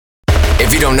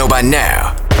If you don't know by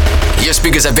now, your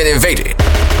speakers have been invaded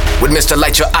with Mr.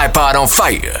 Light Your iPod on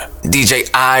Fire, DJ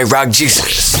I Rock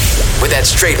Jesus, with that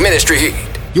straight ministry heat.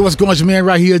 Yo, what's going on, your man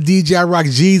right here, DJ I Rock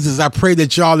Jesus. I pray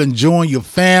that y'all enjoying your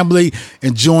family,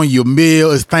 enjoying your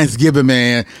meal. It's Thanksgiving,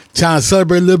 man. Trying to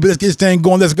celebrate a little bit. Let's get this thing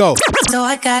going. Let's go. So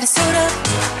I gotta suit up,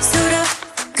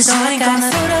 cause you ain't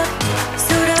gonna suit up.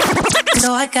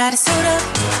 So I gotta suit up,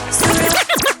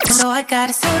 so I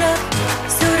gotta suit up,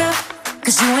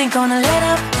 cause you ain't gonna let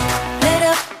up,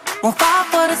 won't fall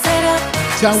for the setup.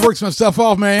 Trying to work some stuff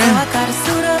off, man. So I gotta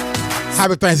suit up.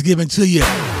 Happy Thanksgiving to you.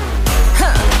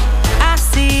 I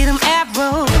see them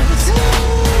arrows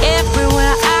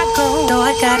everywhere I go. So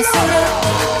I gotta suit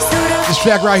up. This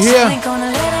track right here, ain't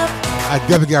gonna let up, I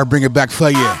definitely gotta bring it back for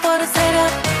you. for the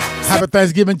setup. Happy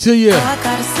Thanksgiving to you. So I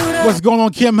gotta suit up. What's going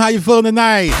on, Kim? How you feeling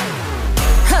tonight?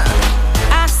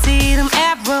 I see them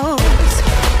arrows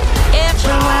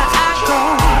everywhere I go,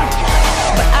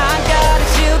 but I got a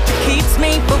shield that keeps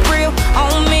me for real,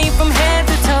 on me from head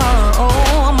to toe.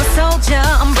 Oh, I'm a soldier,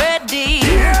 I'm ready.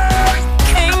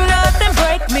 Can't nothing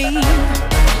break me.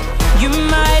 You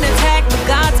might attack, but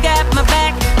God's got my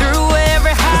back through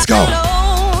every high. Let's go. and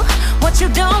low. What you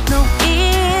don't know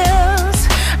is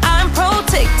I'm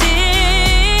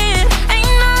protected.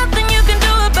 Ain't nothing you can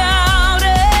do about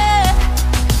it.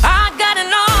 I got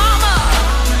an armor.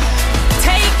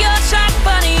 Take your shot,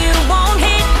 buddy, you won't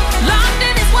hit. Locked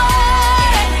in his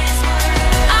way.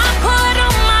 I put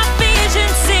on my vision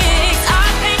 6. I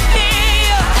can't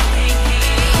hear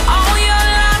all your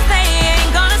lies, they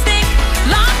ain't gonna stick.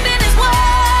 Locked in his way.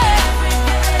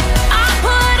 I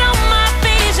put on my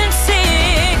vision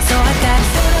 6. So I gotta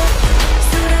suit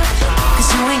up, cause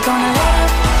you ain't gonna let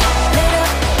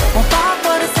up, won't fall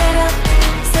for the setup.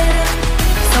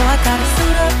 So I gotta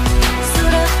suit up.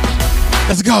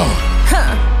 Let's go.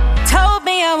 Told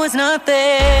me I was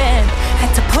nothing.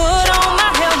 Had to put on my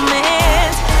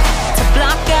helmet to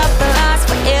block out the lies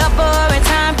forever and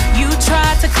time. You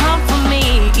tried to come for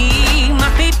me.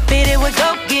 My feet fitted would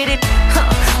go get it,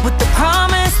 with the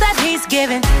promise that he's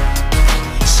given.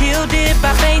 Shielded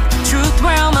by faith, truth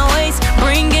round my waist,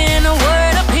 bringing a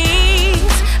word of peace.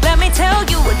 Let me tell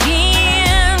you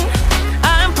again,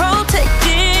 I'm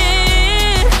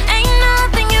protected. Ain't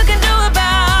nothing you can do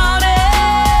about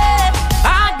it.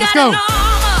 I got go. an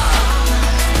armor.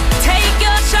 Take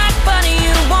your shot, buddy,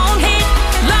 you won't hit.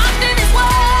 Locked in his way.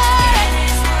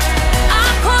 I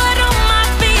put on my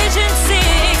vision 6.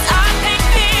 I can't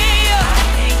hear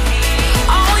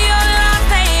all your lies,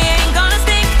 they ain't gonna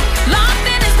stick. Locked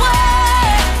in his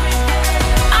way.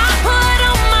 I put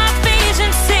on my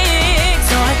vision 6.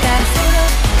 So I gotta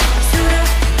suit up,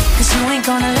 cause you ain't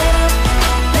gonna let up,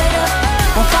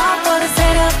 won't fall for the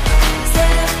setup.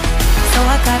 So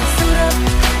I gotta suit up.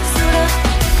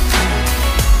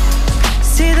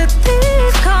 See, the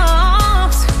thief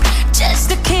comes just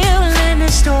to kill and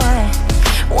destroy.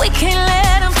 We can't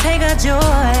let him take our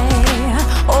joy.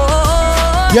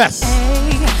 Oh, Yes.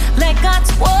 hey, let God's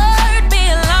word be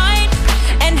a light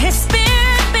and his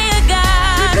spirit be a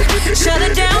guide. Shut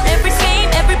it down, every scheme,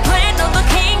 every plan. No, the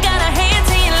king got a hand,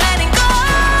 he ain't letting go.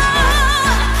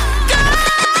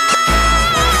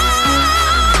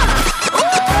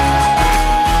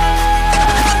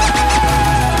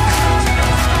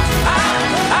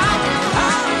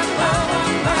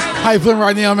 How you feeling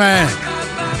right now, man?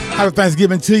 Happy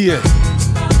Thanksgiving to you.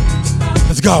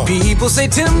 Let's go. People say,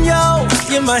 Tim, yo,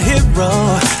 you're my hero.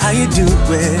 How you do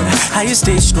it? How you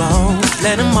stay strong?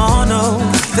 Let them all know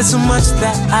there's so much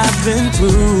that I've been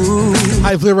through.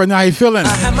 How you feeling right now? How you feeling?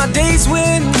 I have my days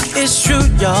when it's true,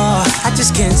 y'all. I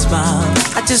just can't smile.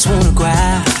 I just wanna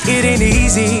cry. It ain't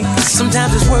easy.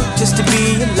 Sometimes it's work just to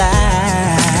be alive.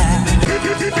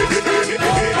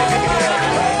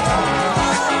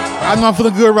 I know I'm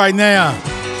feeling good right now.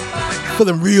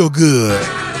 Feeling real good.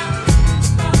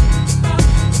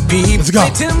 People Let's go.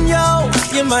 say, Tim, yo,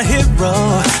 you're my hero.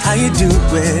 How you do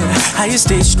it? How you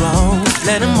stay strong?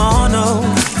 Let them all know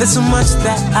there's so much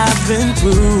that I've been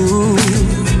through.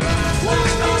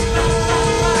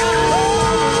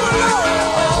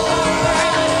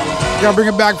 Gotta bring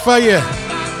it back for you.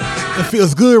 It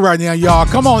feels good right now, y'all.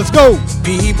 Come on, let's go.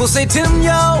 People say, Tim,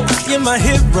 yo, you're my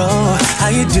hero. How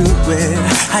you do it?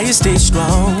 How you stay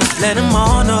strong? Let them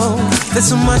all know there's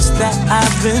so much that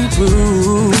I've been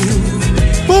through.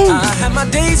 Boom. I have my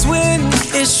days when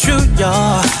it's true,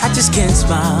 y'all. I just can't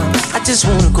smile. I just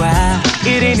wanna cry.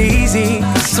 It ain't easy.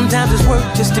 Sometimes it's work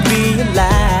just to be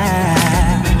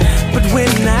alive. But when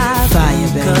I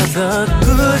think of the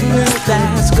goodness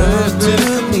that's come to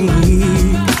me,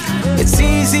 it's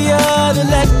easier to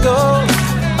let go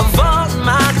of all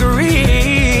my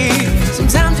grief.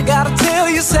 Sometimes you gotta tell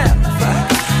yourself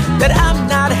that I'm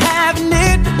not having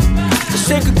it. Just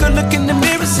take a good look in the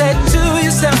mirror, say to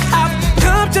yourself, I've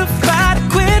come to fight or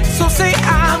quit. So say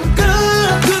I'm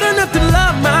good enough to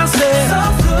love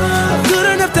myself,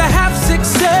 good enough to have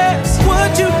success. What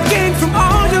you gain from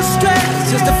all your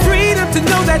stress is the freedom to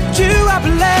know that you are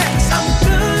blessed. I'm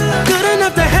good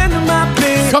enough to handle my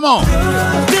business. Come on.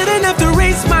 Good enough to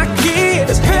raise my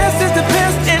kids. The past is the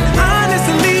past, and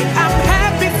honestly, I'm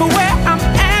happy for where I'm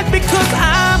at because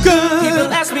I'm good. People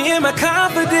ask me, am I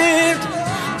confident?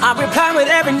 I reply with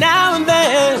every now and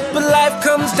then, but life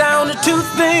comes down to two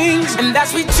things, and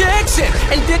that's rejection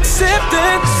and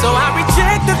acceptance. So I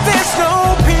reject that there's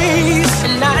no peace,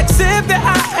 and I accept that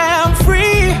I am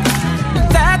free. And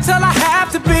that's all I have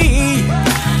to be,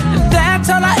 and that's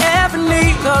all I ever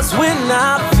need. Cause when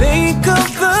I think of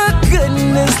the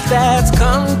goodness that's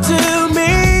come to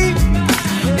me,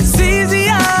 it's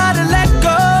easier to let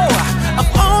go of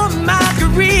all my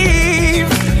grief.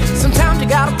 Sometimes you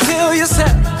gotta tell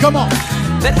yourself, come on,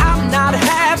 that I'm not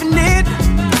having it.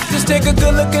 Just take a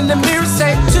good look in the mirror,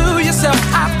 say to yourself,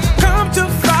 I've come too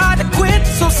far to quit.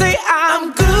 So say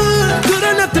I'm good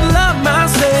enough to love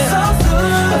myself,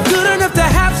 good enough to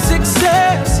have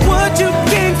success. What you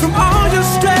gain from all your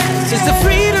stress is the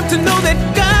freedom to know that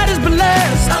God is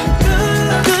blessed. I'm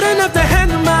good enough to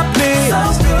handle my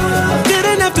bills, good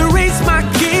enough to raise my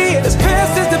kids.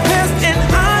 Past is the past, and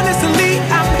honestly,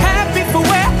 I'm happy for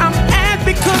where I'm at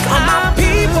because all my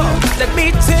people. Let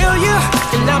me tell you,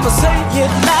 and I'ma say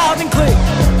it loud and clear,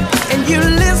 and you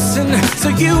listen, so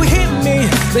you hear me,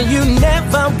 so you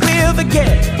never will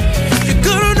forget. You're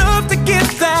good enough to get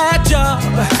that job,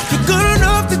 you're good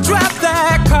enough to drive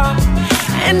that car,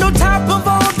 and on top of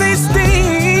all these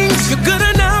things, you're good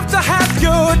enough to have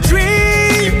your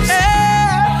dreams.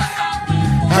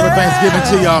 Happy Thanksgiving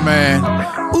to y'all, man.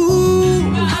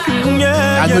 Ooh,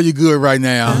 yeah, I know you're good right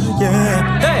now.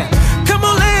 yeah. Hey, come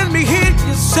on, let me hear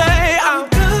you say I'm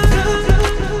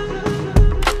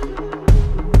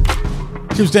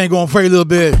Keep staying going for a little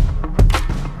bit.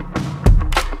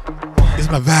 It's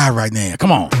my vibe right now.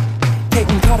 Come on.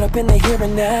 Getting caught up in the here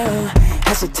and now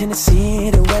has a tendency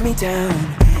to wear me down.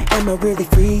 Am I really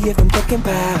free if I'm thinking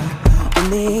about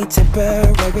only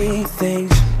temporary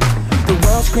things? The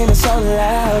world screaming so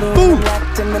loud when I'm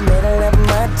locked in the middle of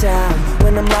my town.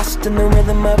 When I'm lost in the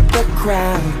rhythm of the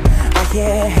crowd, I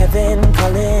hear heaven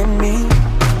calling me.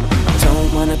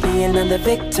 Don't wanna be another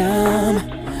victim,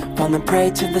 falling prey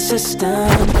to the system.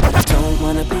 Don't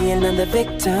wanna be another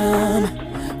victim,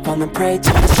 falling prey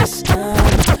to the system.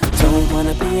 Don't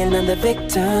wanna be another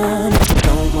victim.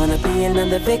 Don't wanna be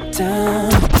another victim.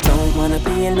 Don't wanna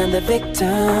be another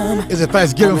victim. It's a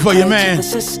Thanksgiving for you, man. The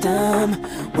system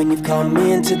when you've come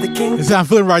into the kingdom. It's how I'm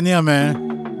feeling right now, man.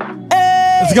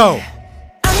 Let's go.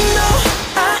 I know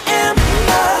I am a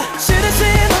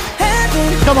citizen of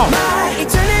heaven. Come on. My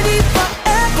eternity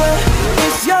forever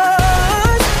is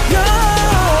yours,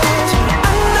 yours.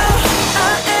 I know I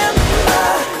am a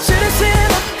citizen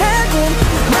of heaven.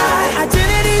 My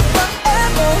identity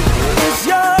forever is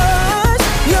yours,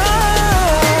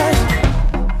 yours.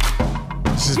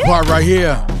 This is part right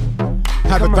here.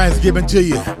 Happy Thanksgiving to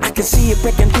you. I can see it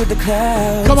breaking through the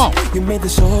clouds. Come on. You made the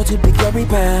soul to be glory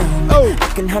bound. Oh. I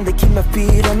can hardly keep my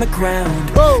feet on the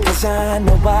ground. Oh. Cause I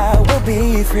know I will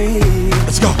be free.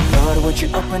 Let's go. Lord, won't you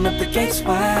open up the gates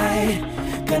wide?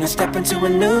 Gonna step into a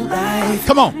new life.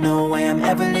 Come on. No way I'm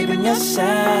ever leaving your side.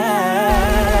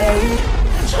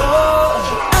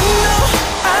 Oh, I know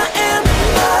I am a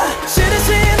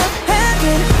citizen of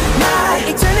heaven. My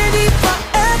eternity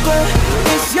forever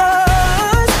is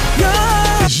yours,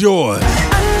 yours. It's yours. I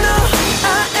know I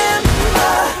am a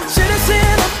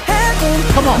citizen of heaven.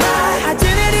 Come on. My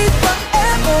identity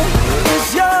forever is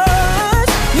yours,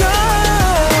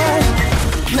 yours.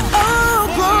 Now, oh,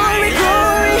 glory,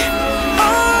 glory,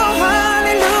 oh,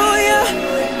 hallelujah.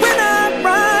 When I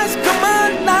rise, come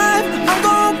alive, I'm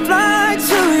gonna fly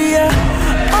to you.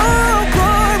 Oh,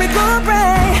 glory,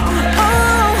 glory,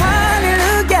 oh,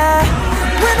 hallelujah.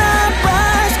 When I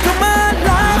rise, come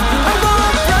alive, I'm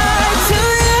gonna fly to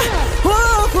you.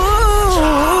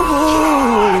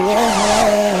 Ooh,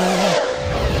 yeah.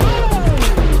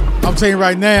 I'm telling you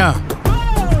right now,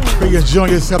 pray you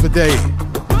enjoying yourself today.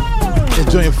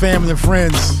 Enjoy your family and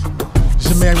friends. It's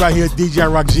your man right here,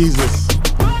 DJ Rock Jesus.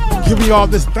 Giving you all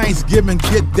this Thanksgiving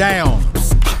get down.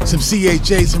 Some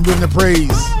CHA, some rhythm and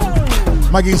praise.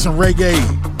 Might give you some reggae.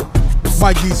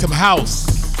 Might give you some house.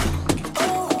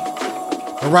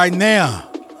 But right now,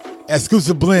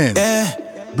 exclusive blend.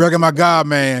 Burger my God,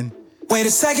 man. Wait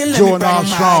a second, let Jordan me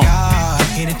Armstrong.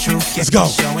 Hear the truth, Let's go.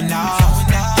 Showing off.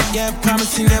 Yeah,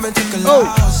 promise you never took a Oh.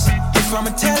 loss. If if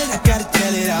I'ma tell it, I gotta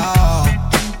tell it all.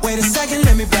 Wait a second,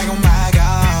 let me brag on my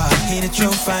God. He the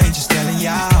truth, I ain't just telling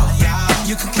y'all.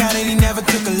 You can count it, he never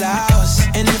took a loss.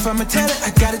 And if I'ma tell it,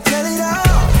 I gotta tell it all.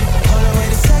 Hold on, wait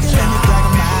a second, let me brag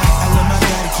on my I love my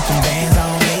God to keep them bands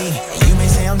on me. You may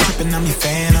say I'm tripping, I'm your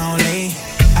fan only.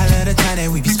 I love the time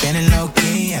that we be spending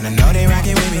low-key. And I know they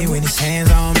rockin' with me when his hands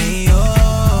on me.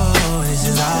 Oh, this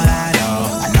is all I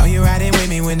know. I know you're riding with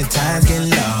me when the times get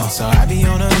low. So I be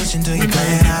on a mission till you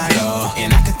plan I go.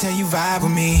 And I can tell you vibe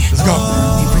with me. Let's go.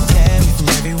 You protect me from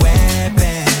every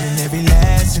weapon. And every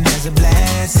lesson there's a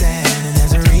blessing. And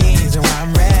there's a reason why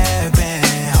I'm rapping.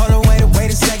 Hold on, wait a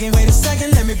second,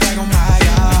 let me brag on my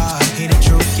God. He the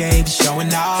truth, yeah, he be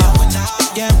showing off.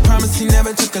 Yeah, I promise he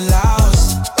never took a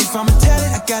loss. If I'ma tell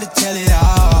it, I gotta tell it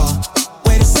all.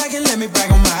 Wait a second, let me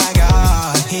brag on my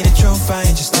God. He the truth, I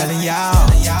ain't just telling y'all.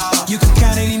 You can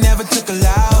count it, he never took a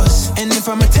loss. And if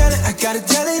I'ma tell it, I gotta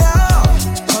tell it all.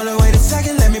 Hold on, wait a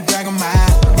second, let me brag on my.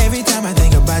 Every time I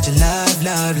think about your love,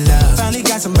 love, love. Finally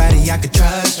got somebody I could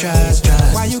trust, trust,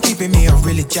 trust. Why you keeping me, I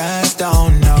really just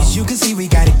don't know. As you can see, we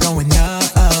got it going up,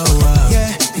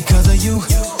 yeah, because of you.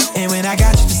 And when I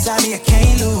got you beside me, I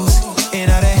can't lose.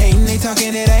 And all the hating, they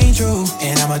talking, it ain't true.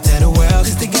 And I'ma tell the world,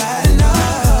 cause they gotta know.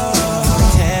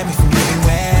 Protect me from every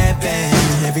weapon.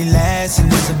 Every lesson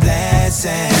is a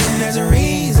blessing. And there's a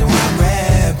reason why I'm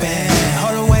rapping.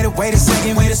 Hold on, wait a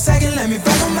second, let me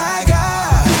brag on my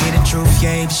God. He the truth,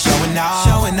 yeah, he be showing off.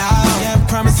 Yeah, I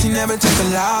promise he never took a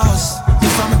loss.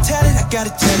 If I'ma tell it, I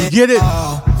gotta tell it. Get it.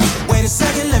 All. Wait a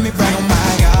second, let me brag on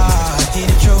my God. He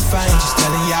the truth, I ain't just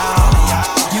telling y'all.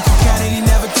 You can count it, he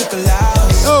never took a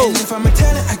loss. Oh. And if I'ma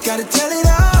tell it, I gotta tell it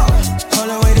all. Hold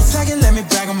on, wait a second, let me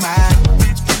brag on my.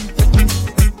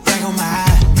 Brag on my.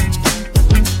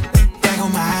 Brag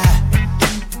on my.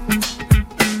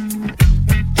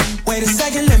 Wait a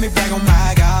second, let me brag on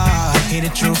my God. He the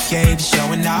truth, yeah, he be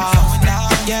showing off.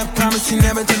 Yeah, I promise he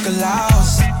never took a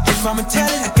loss. If I'ma tell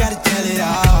it, I gotta tell it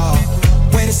all.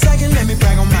 Wait a second, let me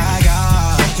brag on my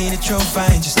God. He the truth, I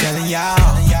ain't just telling y'all.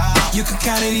 You can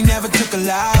count it, he never took a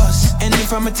loss. And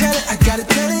if I'ma tell it, I gotta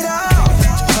tell it all.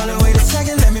 Hold on, wait a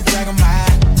second, let me brag on my.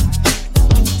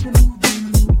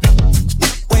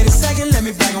 Wait a second, let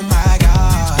me brag on my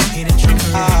God. He the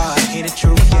truth, he the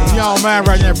truth. Y'all man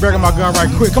right now, brag on my gun right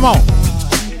quick. Come on.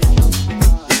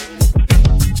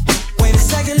 Wait a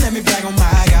second, let me brag on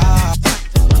my God.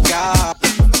 God.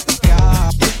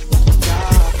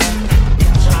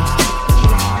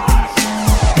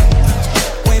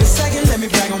 Wait a second, let me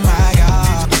brag on my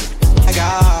God.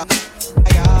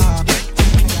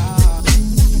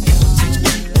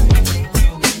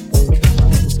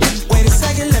 Wait a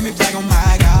second, let me brag on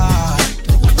my God.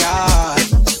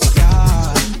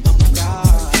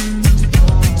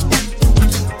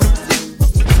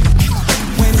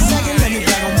 Wait a second, let me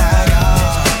brag on my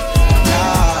God.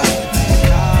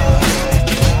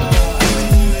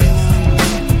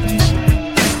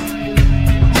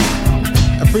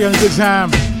 I pray you having a good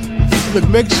time. Look,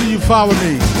 make sure you follow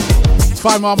me.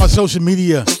 Follow me on my social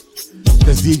media.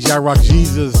 That's DJ I Rock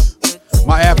Jesus.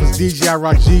 My app is DJ I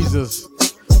Rock Jesus.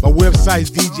 My website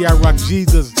is DJ I Rock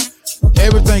Jesus.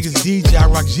 Everything is DJ I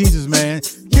Rock Jesus, man.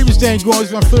 Keep this thing going.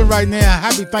 That's what I'm feeling right now.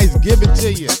 Happy Thanksgiving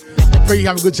to you. Pray you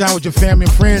have a good time with your family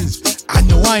and friends. I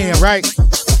know I am, right?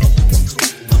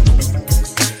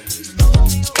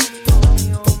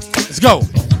 Let's go.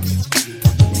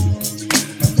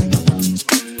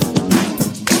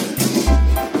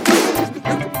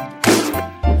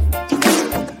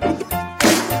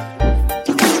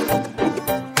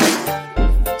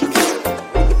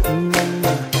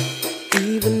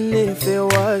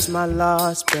 My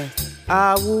last breath,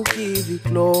 I will give you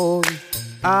glory.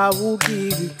 I will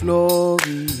give you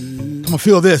glory. I'm gonna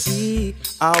feel this.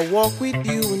 I'll walk with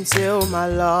you until my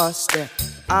last step.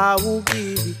 I will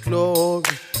give you glory.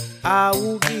 I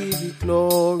will give you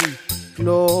glory,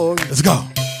 glory. Let's go.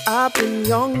 I've been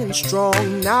young and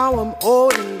strong, now I'm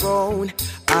old and grown.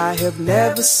 I have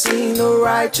never seen the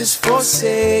righteous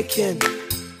forsaken.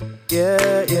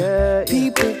 Yeah.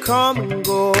 People come and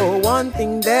go. One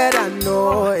thing that I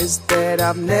know is that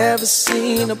I've never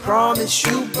seen a promise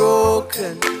you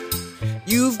broken.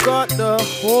 You've got the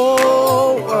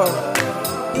whole world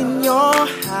in your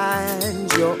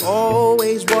hands. You're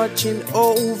always watching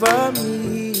over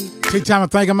me. Take time to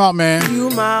thank him out, man. You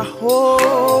my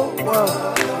whole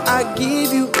world. I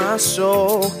give you my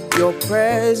soul. Your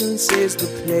presence is the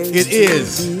place. It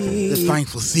is the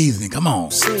thankful season. Come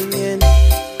on. Singing.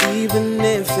 Even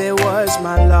if it was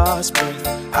my last breath,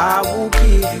 I will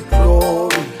give you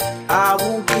glory. I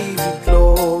will give you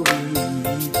glory.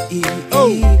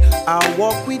 I'll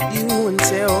walk with you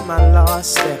until my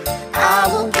last step. I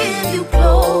will give you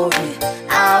glory.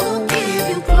 I will give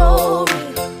you glory,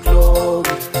 glory.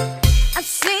 I've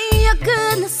seen your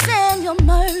goodness and your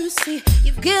mercy.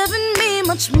 You've given me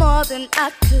much more than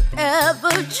I could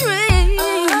ever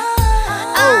dream.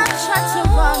 I tried to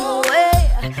run away.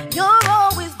 You're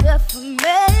always there for me.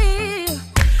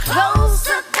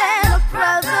 Closer than a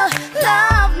brother.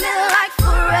 Love me like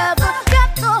forever.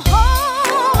 Got the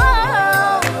whole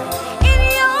world in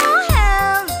your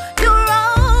hands. You're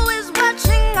always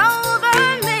watching over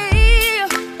me.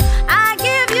 I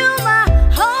give you my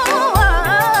whole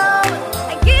world.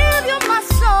 I give you my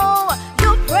soul.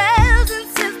 Your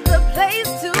presence is the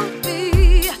place to be.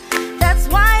 That's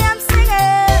why I'm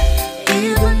singing.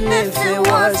 Even if it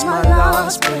was my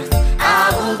last breath,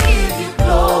 I will give you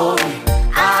glory.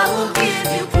 I will give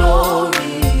you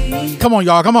glory. Come on,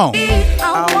 y'all, come on.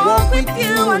 I'll walk with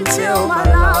you until my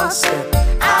last step.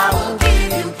 I will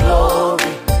give you glory.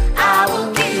 I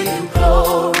will give you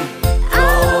glory.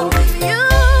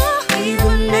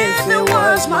 Even if it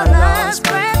was my last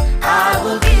breath, I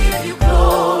will give you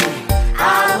glory.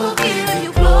 I will give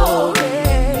you glory.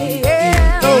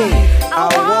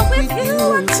 I'll walk with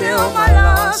you until my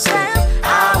last step.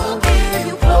 I will give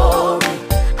you glory.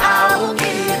 I will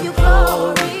give you glory.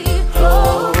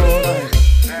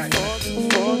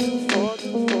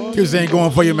 Here's ain't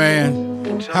going for you,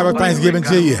 man. Happy Thanksgiving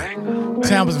to you.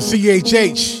 Time for some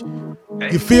CHH.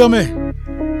 You feel me?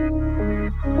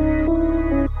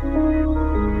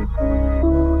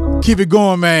 Keep it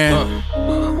going, man.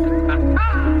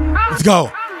 Let's go.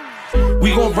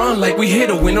 We gon' run like we here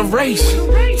to win a race.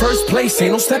 First place,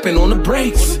 ain't no stepping on the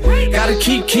brakes. Gotta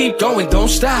keep going, don't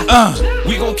stop.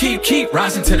 We gon' keep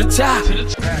rising to the top.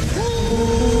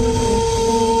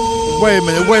 Wait a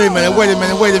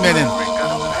minute.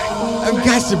 I've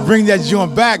got to bring that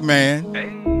joint back, man.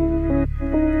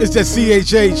 It's that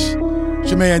CHH. It's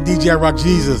your man, DJ Rock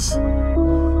Jesus.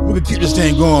 We can keep this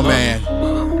thing going, man.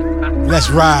 Let's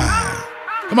ride.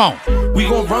 Come on. We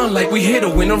gon' run like we here to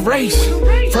win a race.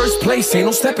 First place, ain't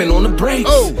no stepping on the brakes.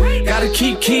 Gotta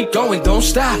keep going, don't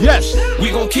stop. Yes. We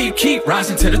gon' keep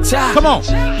rising to the top. Come on.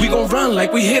 We gon' run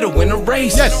like we here to win a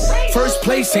race. Yes. First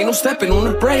place, ain't no stepping on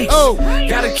the brakes.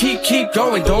 Gotta keep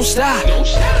going, don't stop.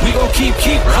 We gon' keep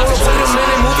rising to the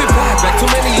top. Move it back too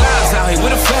many lives out here.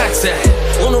 Where the facts at?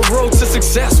 On the road to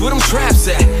success, where them traps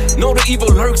at? Know the evil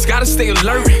lurks, gotta stay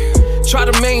alert. Try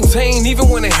to maintain even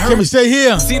when it hurts. Can we stay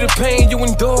here? See the pain you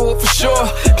endure for sure.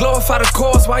 Glorify the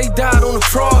cause while he died on the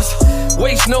cross.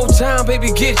 Waste no time,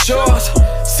 baby, get yours.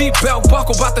 Seatbelt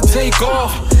buckle, about to take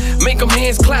off. Make them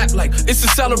hands clap like it's a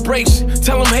celebration.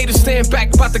 Tell them haters stand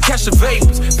back, about to catch the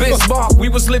vapors. Bismarck, we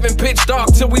was living pitch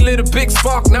dark till we lit a big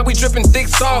spark. Now we dripping thick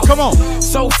sauce. Come on.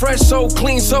 So fresh, so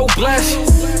clean, so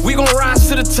blessed. We gon' rise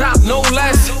to the top, no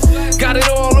less. Got it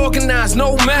all organized,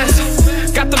 no mess.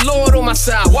 Got the Lord on my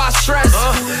side, why stress?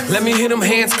 Let me hear them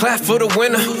hands clap for the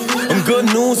winner. Them good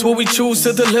news, what we choose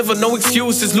to deliver. No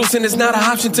excuses, losing is not an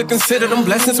option to consider. Them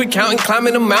blessings we counting,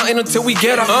 climbing the mountain until we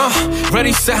get them.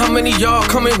 Ready, set, how many y'all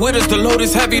coming with us? The load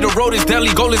is heavy, the road is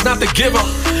deadly, goal is not to give up.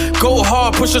 Go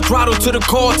hard, push the throttle to the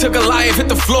core. Took a life, hit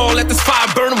the floor, let this fire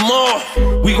burn them all.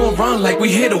 We gon' run like we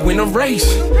here to win a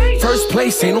race. First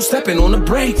place, ain't no stepping on the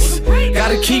brakes.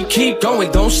 Gotta keep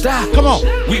going, don't stop. Come on.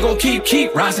 We gon'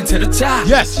 keep rising to the top.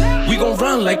 Yes. We gon'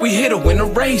 run like we here to win a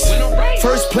race.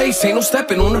 First place, ain't no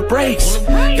stepping on the brakes.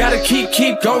 Gotta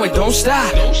keep going, don't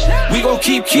stop. We gon'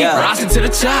 keep rising to the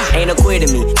top. Ain't no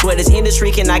quitting me. Swear this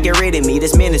industry cannot get rid of me.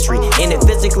 This ministry, in it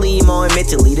physically, more and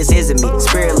mentally. This isn't me.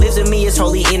 Spirit lives in me, it's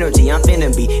holy energy. I'm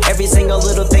finna be every single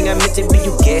little thing I'm meant to be.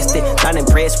 You guessed it. Not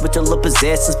impressed with your little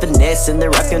possessions, finesse, and the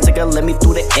rockin' took a let me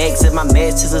through the exit. My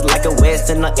message is like a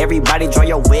western. Not everybody draw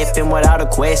your weapon without a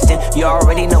question. You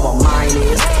already know what mine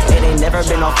is. It ain't never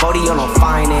been on 40 on no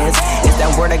finance. It's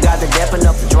that word of God that deafen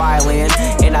up the dry land.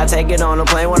 And I take it on a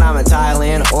plane when I'm in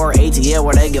Thailand or ATL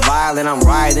where they get violent. I'm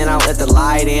riding, I let the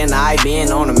light in. I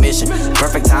been on a mission.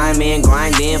 Perfect timing,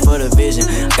 grinding for the vision.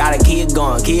 Gotta keep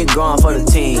going for the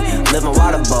team. Living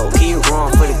water boat, keep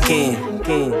growing for the king.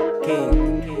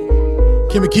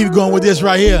 Can we keep going with this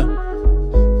right here?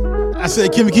 I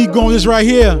said, can we keep going with this right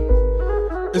here?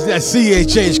 It's that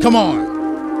CHH. Come on.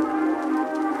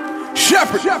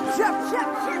 Shepherd.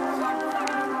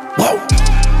 Whoa.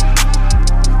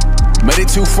 Made it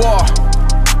too far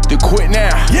to quit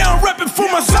now. Yeah, I'm reppin' for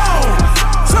my zone.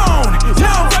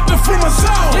 Yeah, I'm reppin' for my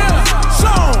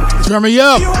zone. Turn me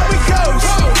up. Here we go.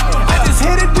 I just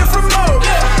hit a different mode.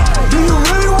 Do you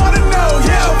really wanna know?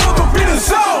 Yeah, welcome to the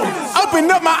zone. Open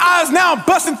up my eyes, now I'm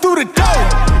busting through the door.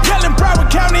 Yelling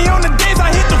Broward County on the days I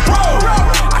hit the road.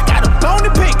 I got a bone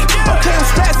to pick. Okay, I'm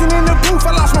spazzing in the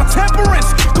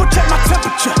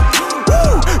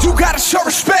show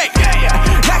respect.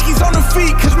 Nike's on the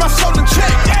feet, cause my soul in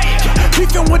check.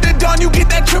 Beefing with the Don, you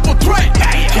get that triple threat.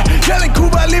 Yelling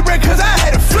Cuba Libre, cause I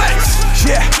had a flex.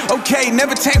 Yeah, okay,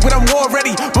 never tank, but I'm war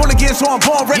ready. Born again, so I'm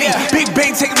born ready. Big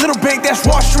bank, take a little bank, that's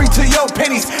Wall Street to your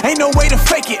pennies. Ain't no way to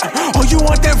fake it. Oh, you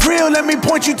want that real? Let me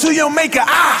point you to your maker.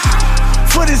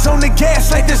 Foot is on the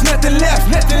gas like there's nothing left.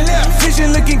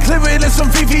 Vision looking clearer than some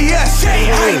VVS.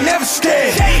 I ain't never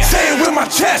scared. Say it with my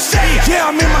chest. Yeah,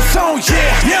 I'm in my zone.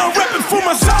 Yeah, I'm repping for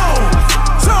my zone.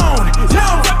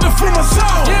 Yeah, I'm repping for my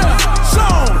zone.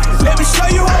 Let me show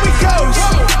you how it goes.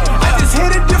 I just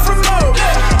hit a different mode.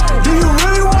 Do you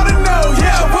really wanna know?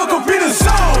 Yeah, welcome in the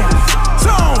zone.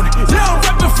 Yeah, I'm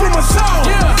repping for my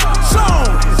zone.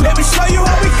 Let me show you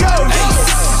how it goes.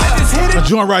 I just hit A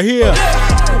joint right here.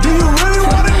 Do you really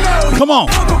wanna know? Come on.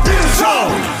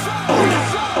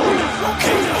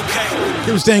 Okay.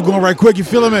 Get this thing going right quick. You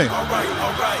feeling me?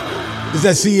 Is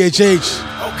that CHH?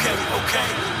 Okay.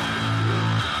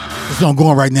 This song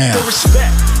going right now. The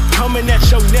respect coming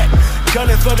at your neck.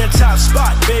 Gunning for the top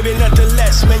spot, baby, nothing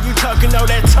less. Man, you talking all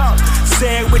that talk,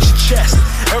 say it with your chest.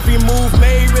 Every move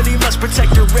made really must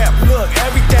protect your rep. Look,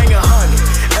 everything 100,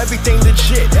 everything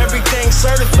legit, everything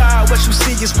certified. What you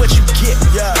see is what you get.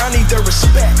 I need the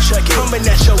respect, check it. Coming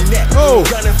at your neck.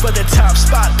 Gunning for the top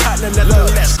spot, partner,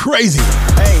 nothing less. Crazy.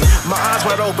 Hey, my eyes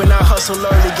wide open, I hustle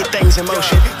early, get things in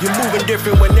motion. You're moving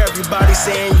different when everybody's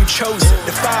saying you chosen.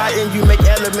 The fire in you make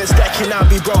elements that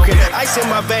cannot be broken. Ice in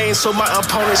my veins, so my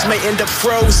opponents may end up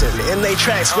frozen in they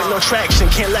tracks with no traction,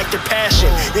 can't lack the passion.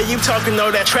 Yeah, you talking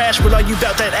all that trash, but are you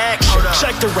about that action?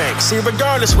 Check the rank, see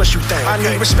regardless what you think. I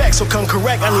need respect, so come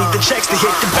correct. I need the checks to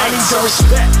hit the bank. I need the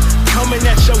respect coming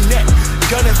at your neck.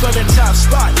 Gunning for the top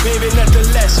spot, baby, nothing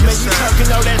less. Man, you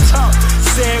talking all that talk,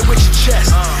 say it with your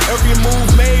chest. Every move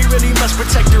made really must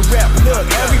protect the rep. Look,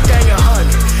 everything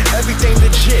 100, everything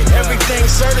legit, everything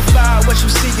certified. What you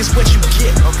see is what you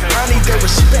get. I need the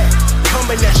respect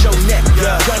coming at your neck.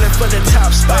 Gunning for the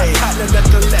top spot, partner,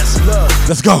 nothing less. Look,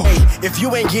 let's go. Hey, if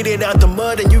you ain't get it out the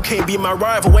mud, then you can't be my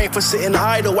rival. Ain't for sitting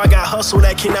idle. I got hustle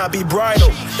that cannot be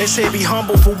bridled. They say be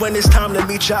humble for when it's time to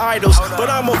meet your idols, but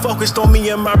I'm more focused on me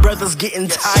and my brothers getting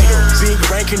titles. Big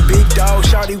ranking, big dog,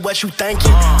 shawty, what you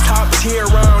thinking? Top tier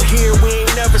around here, we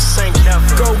ain't never sank.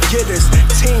 Go getters,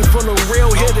 team full of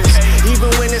real hitters. Even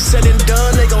when it's said and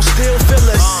done, they gon' still feel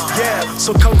us. Yeah,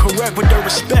 so come correct with the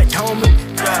respect, homie.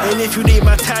 And if you need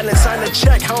my talent, sign a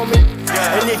check, homie.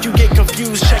 And if you get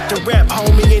confused, check the rap,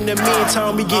 homie. In the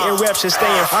meantime, we getting reps and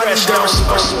staying fresh.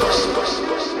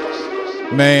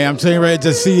 Man, I'm telling you right, to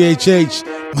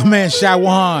CHH, my man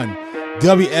Shawan,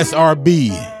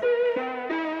 WSRB.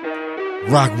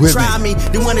 Rock with try me,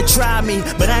 they wanna try me,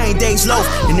 but I ain't days low.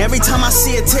 And every time I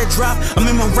see a tear drop, I'm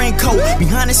in my raincoat.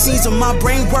 Behind the scenes of my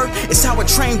brain work, it's how a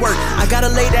train work. I gotta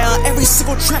lay down every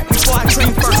single track before I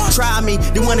train first. Try me,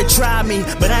 they wanna try me,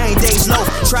 but I ain't days low.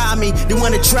 Try me, they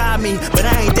wanna try me, but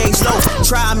I ain't days low.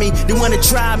 Try me, they wanna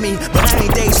try me, but I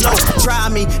ain't days low. Try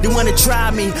me, they wanna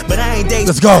try me, but I ain't days.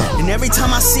 Let's go. And every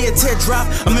time I see a tear drop,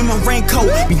 I'm in my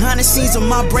raincoat. Behind the scenes of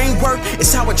my brain work,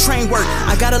 it's how a train work.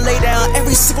 I gotta lay down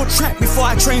every single track before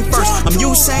I train first. I'm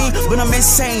Usain, but I'm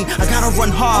insane. I gotta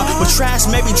run hard, but trash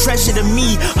may be treasure to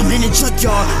me. I'm in the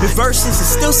junkyard with verses, it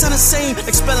still sound the same,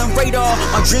 like spelling radar.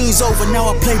 My dream's over, now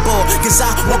I play ball. Cause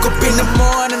I woke up in the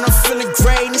morning, I'm feeling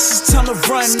great. This is time to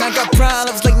run. I got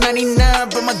problems like 99,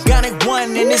 but my gun ain't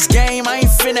one. In this game, I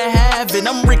ain't finna have it.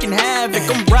 I'm wreaking havoc,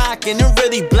 I'm rocking and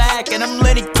really black, and I'm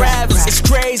Lenny Kravitz. It's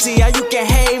crazy how you can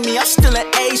hate me, I'm still an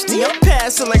HD. I'm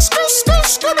passing like skirt, skirt,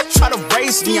 skirt, to try to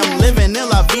race me. I'm living in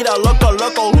La Vida Loco,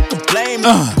 loco. Who can blame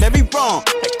me? Very wrong.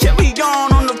 I carry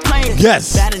on the plane.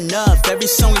 Yes. Bad enough. Every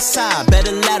song inside.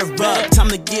 Better ladder up. Time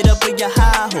to get up in your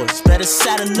high horse. Better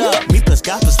saddle up. Me plus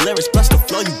Gospel's lyrics plus the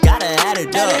flow. You gotta add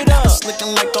it up. It's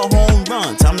looking like a home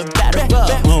run. Time to batter up.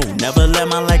 Oh, never let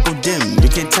my light go dim. You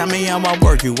can tell me how I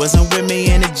work. You wasn't with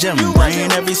me in the gym.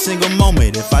 Praying every single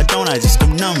moment. If I don't, I just go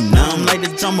numb. Now I'm like the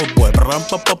drummer boy.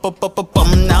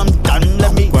 Now I'm done.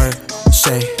 Let me work,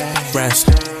 say, rest,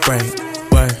 break,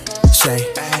 work. Say,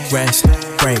 rest,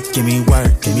 break, give me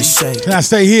work, give me shake. Can I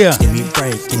stay here? Give me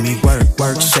break, give me work,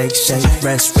 work, shake, shake,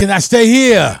 rest. Can I stay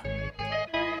here?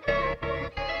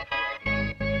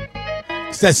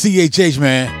 It's that CHH,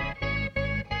 man.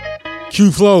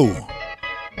 Q Flow,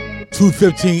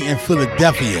 215 in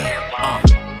Philadelphia.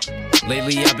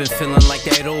 Lately I've been feeling like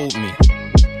that old me.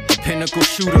 pinnacle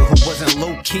shooter who wasn't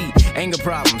low-key. Anger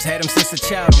problems, had him since a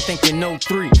child, I'm thinking no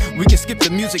 3. We can skip the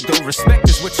music though, respect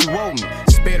is what you owe me.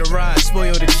 Spare the ride,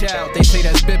 spoil the child, they say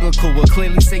that's biblical. We'll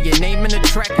clearly say your name in the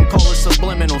track and call it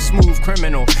subliminal. Smooth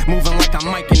criminal, moving like I'm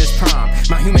Mike in his prime.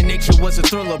 My human nature was a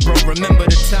thriller, bro, remember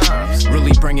the times.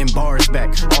 Really bringing bars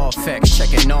back, all facts,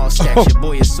 checking all stacks. Your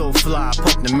boy is so fly,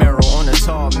 pump the mirror on the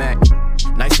tarmac.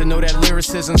 Nice to know that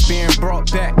lyricism's being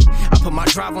brought back. I put my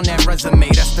drive on that resume,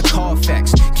 that's the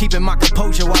Carfax. Keeping my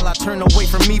composure while I turn away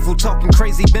from evil. Talking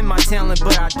crazy been my talent,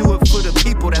 but I do it for the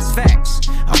people, that's facts.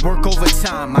 I work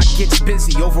overtime, I get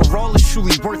busy. Overall, it's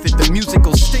truly worth it. The music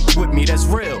will stick with me, that's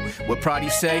real. What Prodigy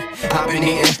say? I've been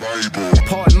eating.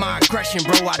 Pardon my aggression,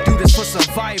 bro, I do this for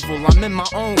survival. I'm in my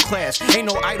own class, ain't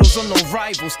no idols or no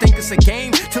rivals. Think it's a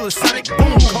game till it's sonic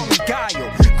boom, call me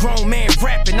Guile. Grown man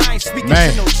rapping, I ain't speaking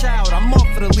to no child. I'm off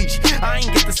for the leash, I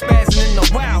ain't get the spazzing in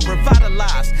the wild.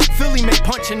 Revitalized, Philly made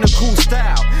punch in the cool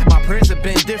style. My prayers have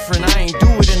been different, I ain't do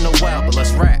it in a while, but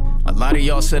let's rap. A lot of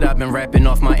y'all said I've been rapping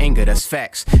off my anger, that's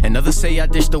facts. And others say I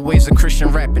ditched the ways of Christian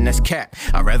rapping, that's cap.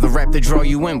 I'd rather rap to draw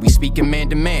you in, we speaking man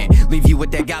to man. Leave you with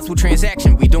that gospel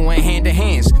transaction, we doing hand to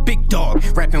hands. Big dog,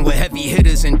 rapping with heavy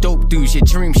hitters and dope dudes. Your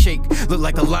dream shake, look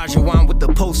like Elijah Wan with the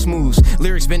post moves.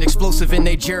 Lyrics been explosive in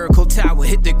they Jericho Tower.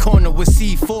 Hit the corner with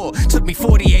C4, took me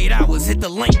 48 hours, hit the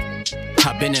link.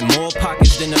 I've been in more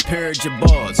pockets than a pair of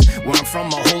Jabars. Where I'm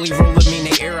from, a holy roller mean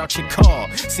they air out your car.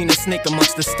 Seen a snake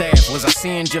amongst the staff, was I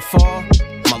seeing Jafar?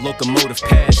 My locomotive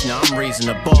passed, now I'm raising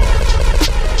the bar.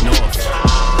 North.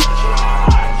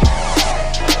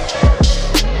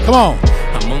 Come on.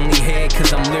 I'm only here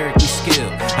cause I'm lyrically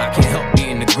skilled. I can't help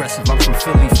being aggressive, I'm from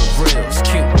Philly for real, it's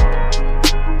cute.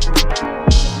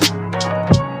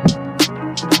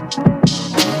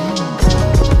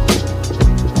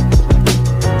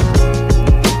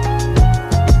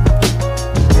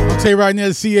 I'll tell you right now,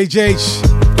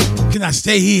 CHH, can I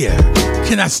stay here?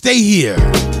 Can I stay here?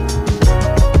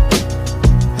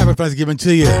 Happy Thanksgiving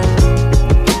to you.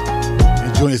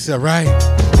 Enjoy yourself, right?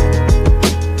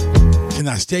 Can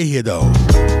I stay here though?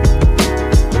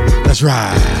 That's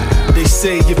right. They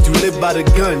say if you live by the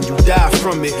gun, you die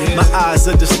from it. My eyes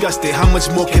are disgusted, how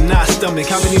much more can I stomach?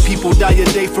 How many people die a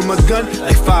day from a gun?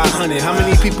 Like 500. How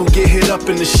many people get hit up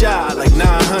in the shot? Like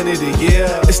 900 a year.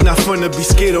 It's not fun to be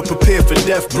scared or prepared for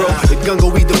death, bro. The gun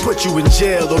go either put you in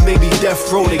jail or maybe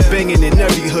death row. They banging in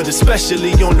every hood,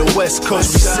 especially on the west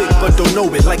coast. We sick but don't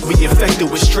know it, like we infected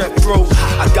with strep throat.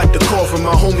 I got the call from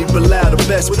my homie Bilal, the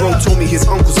best bro. Told me his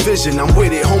uncle's vision, I'm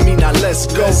with it, homie, now let's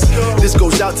go. This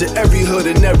goes out to every hood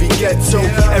and every ghetto.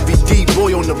 Every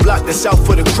D-boy on the block that's out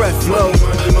for the crap flow.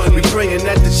 We praying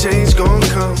that the change gon'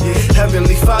 come.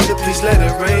 Heavenly Father, please let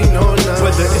it rain on us.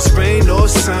 Whether it's rain or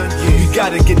sun, we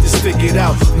gotta get this figured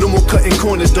out. No more cutting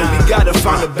corners though, we gotta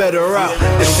find a better route.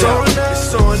 It's on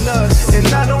us, it's on us. And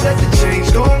I know that the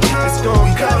change gon' come. It's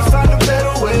gon' we gotta find a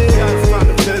better way.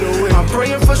 I'm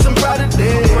praying for some brighter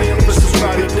days.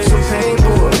 Some pain,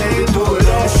 boy, do it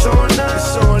all. It's on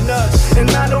us, it's on us. And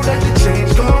I know that the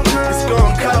change gon' come. It's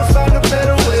gon' gotta find a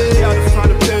better way.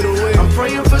 I'm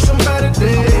praying for some brighter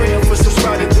days.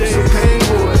 Some pain,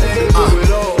 boy, do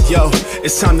it all. Yo,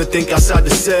 it's time to think outside the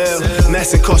cell.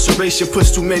 Mass incarceration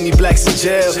puts too many blacks in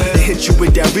jail. They hit you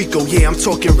with that Rico, yeah, I'm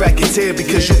talking racketeer.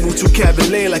 Because you move too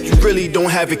cavalier like you really don't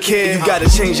have a care. You gotta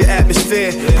change your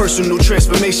atmosphere. Personal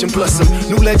transformation plus some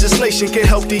new legislation can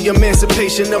help the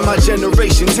emancipation of my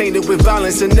generation. Tainted with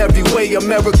violence in every way.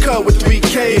 America with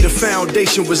 3K. The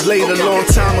foundation was laid a long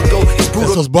time ago. It's brutal.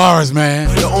 That's those bars,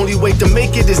 man. The only way to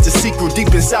make it is the secret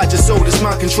deep inside your soul. This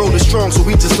mind control is strong, so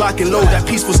we just lock and load. That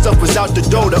peaceful stuff was out the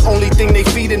door. The only thing they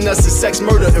feeding us is sex,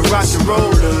 murder, and rock and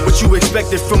roll. What you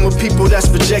expected from a people that's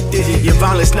rejected? Your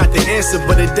violence not the answer,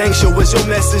 but it dang sure was your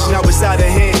message. Now it's out of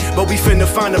hand, but we finna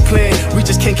find a plan. We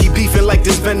just can't keep beefing like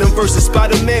this Venom versus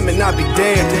Spider-Man. Man, I be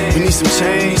damned. We need some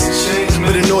change,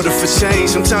 but in order for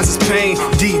change, sometimes it's pain.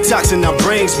 Detoxing our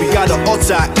brains, we gotta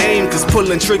alter our aim. Cause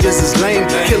pulling triggers is lame.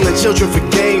 Killing children for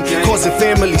gain, causing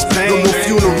families pain. No more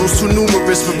funerals, too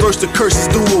numerous. Reverse the curse is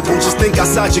doable. Just think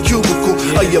outside your cubicle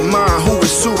of your mind. Who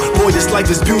is Sue? Boy, this life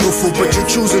is beautiful, but you're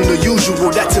choosing the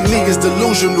usual. That to me is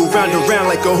delusional. Round and round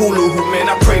like a hula hoop. Man,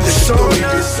 I pray that it's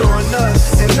on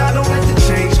us. And I don't let the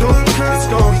change gon' come. It's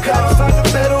gon' gotta find a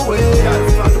better way.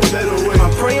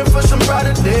 I'm praying for some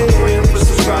brighter days.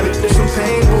 Some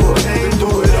pain, boy, do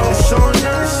it all. It's on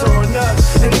us.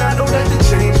 And I don't let the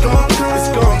change gon' come. It's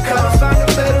gon' gotta find a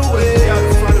better way.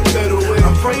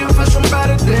 I'm praying for some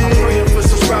brighter days.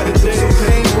 Some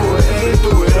pain, boy,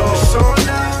 do it all. It's on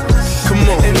us. Come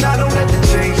on. And I don't let the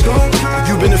change gon' come. If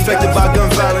you've been affected by gun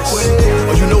violence,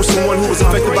 or you know someone who was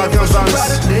affected by gun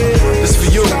violence, this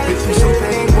for you.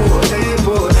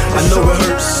 I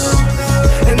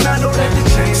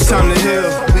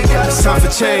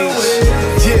change.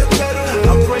 Yeah.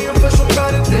 I'm praying for some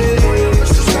better days.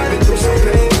 Just been through some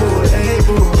pain, boy. Hey,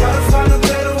 boy. Gotta find a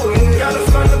better way. Gotta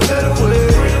find a better way.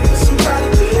 Praying for some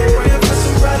better days. Praying for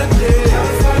some better days.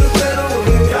 Gotta find a better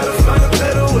way. Gotta find a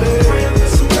better way. Praying for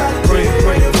some better days.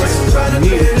 Praying for some better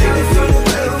days. Gotta find a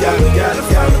better way. Gotta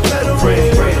find a better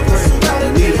way. Praying for some better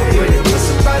days. Praying for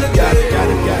some better days.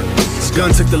 This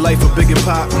gun took the life of Big and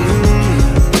Pop.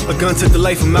 A gun took the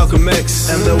life of Malcolm X,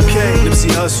 MLK, Nipsey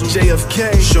Hussle,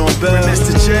 JFK, Sean Bell,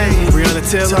 Mr. J, Breonna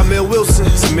Taylor, Tamir Wilson,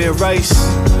 Samir Rice,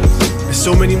 and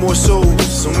so many more souls,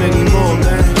 so many more,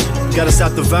 man. Gotta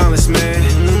stop the violence, man.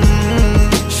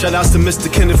 Shout outs to Mr.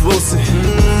 Kenneth Wilson.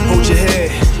 Hold your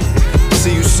head.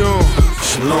 See you soon.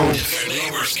 Shalom. Your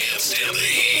neighbors can't stand the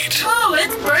heat. Oh,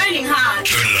 it's burning hot.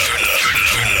 Turn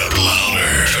it up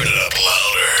louder. Turn it up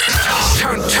louder.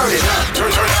 Turn it up.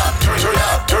 Turn it up. Turn it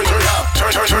up. Turn it up.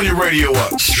 Turn your radio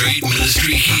up. Straight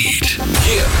Ministry Heat.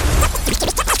 Yeah.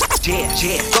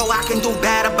 So I can do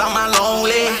bad about my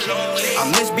lonely. I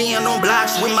miss being on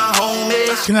blocks with my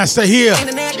homies. Can I stay here?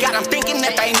 Internet got them thinking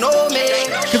that they know me.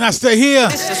 Can I stay here?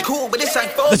 This is cool, but this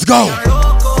ain't for Let's go. Yeah,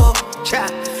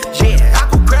 I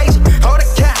go crazy. Hold a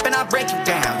cap and I break you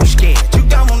down. You scared? You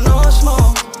don't want no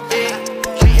smoke.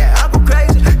 Yeah, I go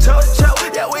crazy. Toe to toe.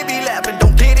 Yeah, we be laughing.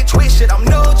 Don't get it twisted. I'm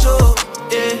no joke.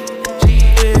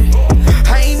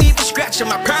 I ain't even scratching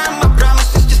my prime. My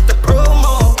promise is just a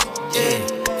promo.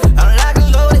 I'm like a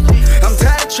loaded. I'm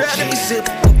tired of trash. Let me sip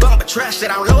a bump of trash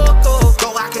that I'm local.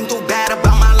 Go, I can do bad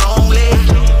about my lonely.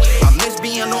 I miss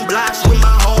being on blocks with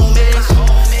my homies.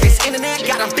 This internet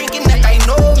got them thinking that they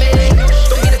know me.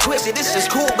 Don't get it twisted. This is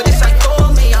cool, but this ain't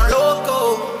for me. I'm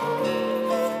local.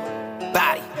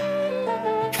 Body.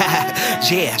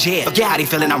 Yeah. Forget how they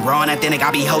feeling, I'm raw and authentic.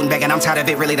 I be holding back and I'm tired of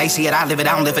it, really. They see it, I live it,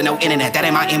 I don't live in no internet. That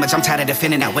ain't my image, I'm tired of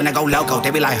defending that. When I go loco,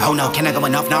 they be like, oh no, can I go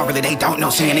enough? No, really, they don't know.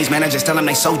 Seeing these managers tell them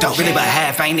they so dope. Really, but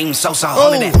half ain't even so.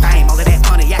 All of that fame, all of that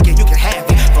money, yeah, you can have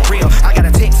it. For real, I got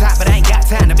a TikTok, but I ain't got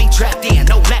time to be trapped in.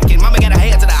 No lacking, mama got a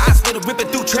head to the hospital, ripping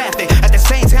through traffic. At the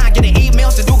same time, getting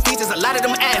emails to do features, a lot of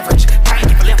them average. Thank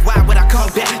you for left, why would I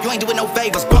come back? You ain't doing no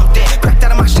favors, bump that. Cracked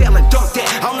out of my shell and dumped that.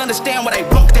 I don't understand why they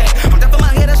want that. I'm deaf in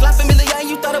my head, that's like familiar.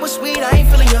 You thought it was sweet, I ain't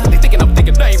feeling ya. They thinking I'm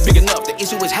thinking they ain't big enough. The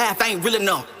issue is half, I ain't real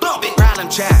enough. Bump it, problem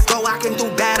child. Go, I can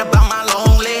do bad about my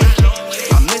lonely.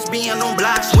 I miss being on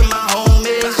blocks with my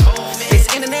homies. This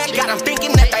internet got them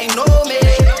thinking that they know me.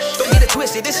 Don't get it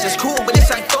twisted, this is cool, but this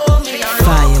ain't for me.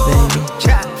 Fire, baby.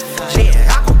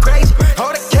 Yeah, I go crazy.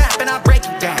 Hold a cap and I break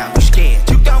you down. You scared?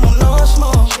 You don't want no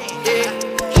smoke.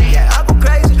 Yeah, I go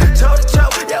crazy. Toe to toe.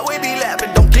 Yeah, we be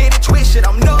laughing. Don't get it twisted.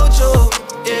 I'm no joke.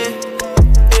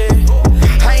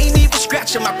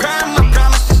 Scratching my prime, my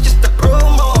promise is just a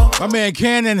promo. My man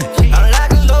Cannon. I'm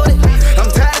like a loaded. I'm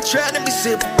tired of trying to be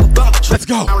simple. Let's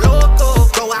go. I'm local.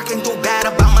 Go, I can do bad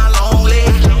about my lonely.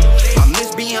 I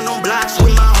miss being on blocks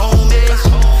with my homies.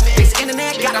 This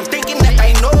internet got them thinking that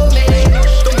they know me.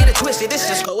 Don't get it twisted, this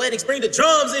is Poetics. Bring the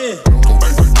drums in.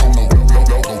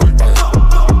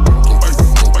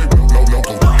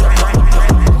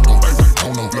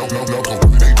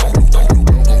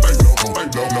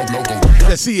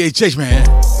 That CHH, man.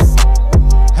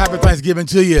 Happy Thanksgiving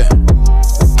to you.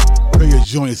 Pray you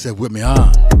enjoy yourself with me,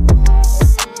 huh?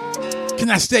 Can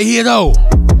I stay here, though?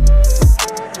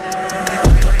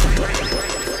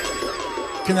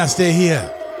 Can I stay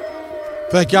here?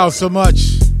 Thank y'all so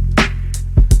much.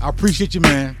 I appreciate you,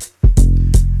 man.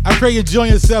 I pray you enjoy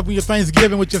yourself with your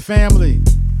Thanksgiving with your family.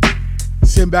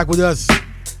 Sitting back with us,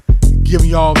 giving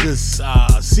y'all this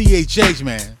CHH,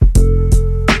 man.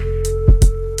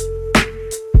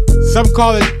 Some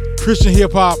call it Christian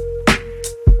hip hop.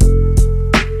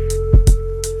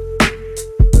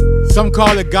 Some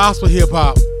call it gospel hip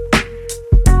hop.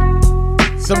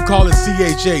 Some call it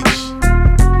CHH.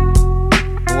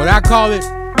 But what I call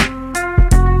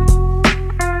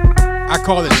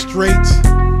it straight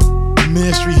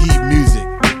ministry heat music.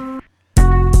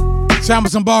 Time for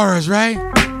some bars, right?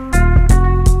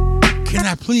 Can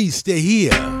I please stay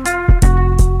here?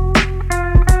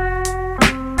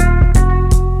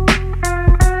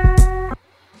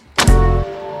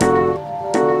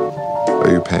 Are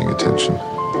you paying attention?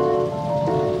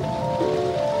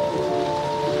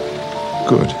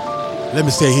 Good. Let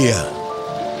me stay here.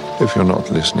 If you're not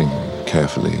listening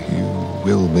carefully, you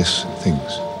will miss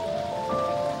things.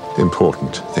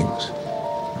 Important things.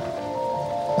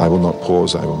 I will not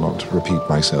pause, I will not repeat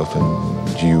myself,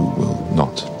 and you will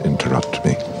not interrupt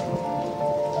me.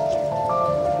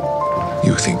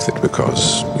 You think that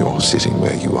because you're sitting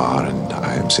where you are and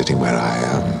I am sitting where I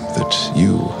am, that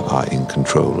you are in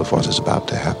control of what is about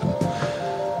to happen.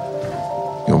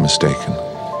 You're mistaken.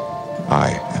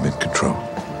 I am in control.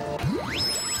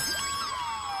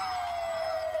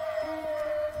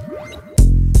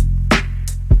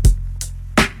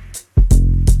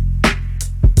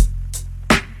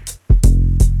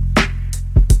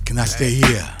 Stay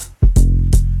here.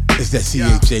 It's that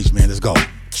CHH, man. Let's go.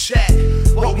 Check.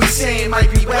 What we saying might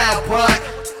be wild, but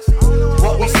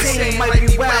what we saying might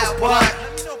be wild, but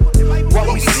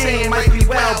what we saying might be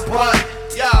wild, but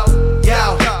yo.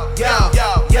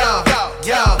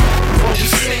 What we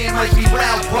saying might be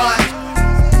wild, but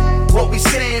what we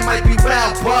saying might be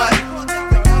wild, but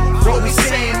what we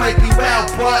saying might be wild,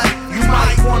 but you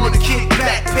might want to kick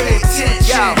back, pay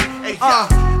attention.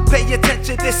 Pay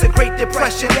attention, this a great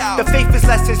depression. The faith is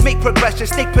lessons, make progression.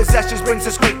 Snake possessions brings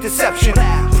us great deception.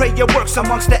 Prayer works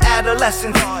amongst the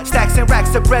adolescents. Stacks and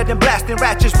racks of bread and blasting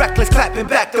ratchets. Reckless clapping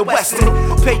back the western.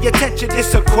 Pay attention,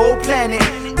 this a cold planet.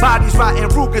 Bodies rotting,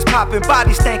 Rugers popping,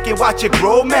 bodies stanking. Watch it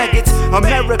grow maggots.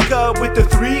 America with the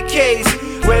 3 Ks.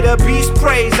 Where the beast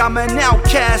prays, I'm an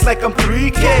outcast like I'm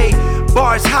 3K.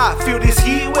 Bars hot, feel this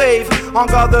heat wave. On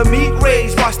guard the meat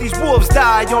rays, watch these wolves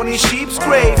die on these sheep's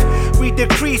grave. We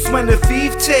decrease when the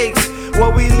thief takes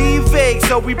what we leave vague,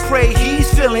 so we pray he's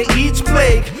feeling each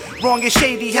plague. Wrong and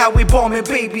shady how we bombing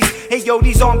babies. Hey yo,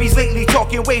 these zombies lately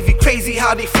talking wavy, crazy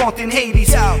how they flaunting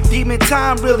Hades. Demon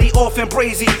time really off and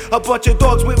brazy. A bunch of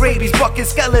dogs with rabies, bucking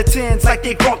skeletons like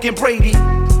they Gronk and Brady.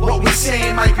 What we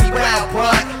saying might be wild,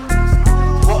 but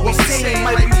what we saying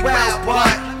might be wild, but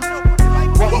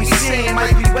what we saying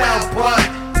might be wild, but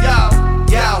yo.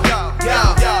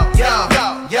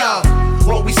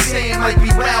 What we saying might be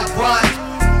wild, but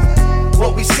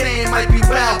what we saying might be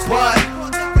wild, but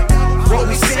what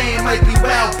we saying might be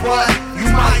wild, but you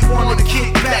might want to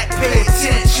kick back, pay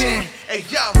attention. Hey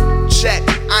yo, check.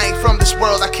 I ain't from this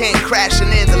world, I came crashing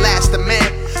in the last of men.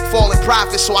 Fallen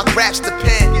prophets, so I grasped the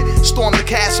pen. Stormed the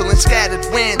castle and scattered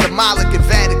wind. The Moloch and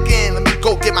Vatican, let me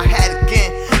go get my hat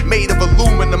again. Made of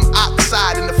aluminum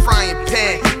oxide in the frying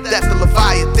pan. Death the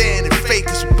Leviathan and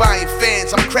fakers who buying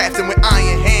fans. I'm crafting with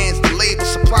iron hands, the label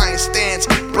supplying stands.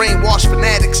 Brainwashed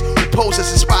fanatics who pose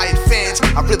as inspired fans.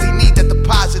 I really need that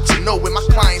deposit to know where my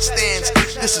client stands.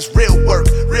 This is real work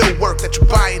that you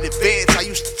buy in advance. I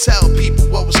used to tell people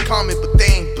what was coming, but they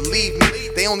ain't believe me.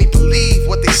 They only believe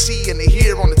what they see and they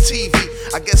hear on the TV.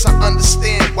 I guess I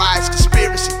understand why it's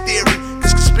conspiracy theory,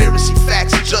 cause conspiracy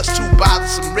facts are just too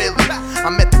bothersome really. I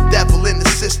met the devil in the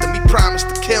system, he promised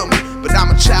to kill me, but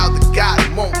I'm a child of God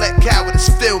and won't let cowardice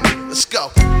fill me. Let's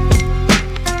go.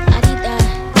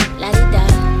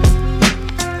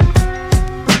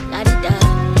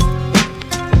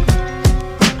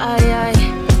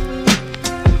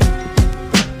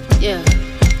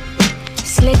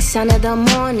 Slick son of the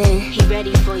morning, he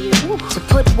ready for you to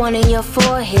put one in your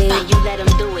forehead, and you let him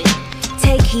do it.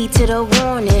 Take heed to the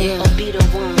warning, or be the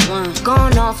one.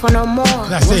 Gone off on no more.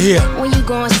 That's it here. When you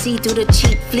gon' see through the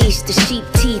cheap fleece, the sheep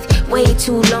teeth, way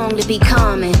too long to be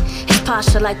common. His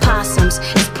posture like possums,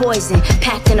 it's poison,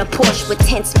 packed in a Porsche with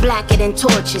tents blacker than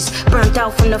torches, burnt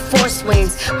out from the force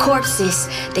winds. Corpses,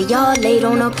 they all laid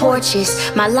on the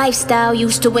porches. My lifestyle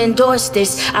used to endorse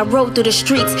this. I rode through the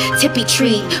streets, tippy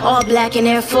tree, all black in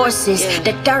Air Forces.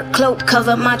 The dark cloak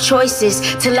covered my choices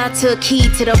till I took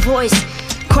heed to the voice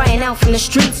crying out from the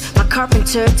streets. My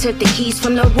carpenter took the keys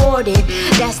from the warden.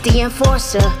 That's the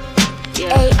enforcer.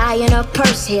 AI in a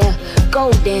purse here,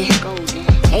 golden.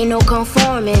 Ain't no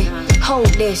conforming.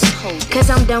 Hold this, cause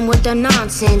I'm done with the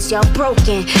nonsense. Y'all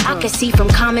broken. I can see from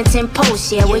comments and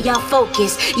posts, yeah, where y'all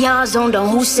focus. Y'all zoned on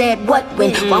who said what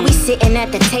when. While we sitting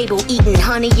at the table eating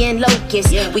honey and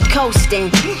locusts. We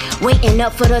coasting, waiting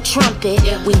up for the trumpet.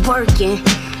 We working.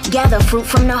 Gather fruit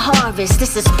from the harvest,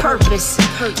 this is purpose.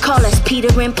 Call us Peter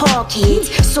and Paul kids,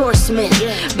 swordsmith,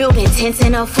 building tents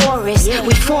in a forest.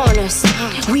 We foreigners,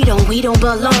 we don't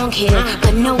belong here.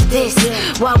 But know this,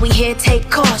 while we here take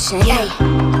caution.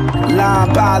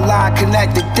 Line by line,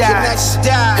 connected dots.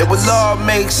 It will all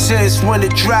make sense when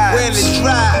it drops.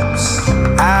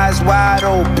 Eyes wide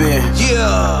open.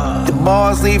 The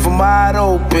bars leave them wide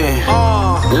open.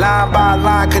 Line by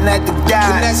line, connected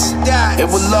dots. It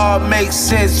will all make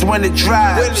sense when it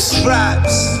drops.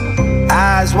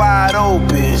 Eyes wide open.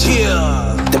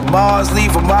 The bars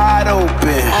leave them wide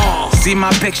open. See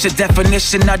my picture,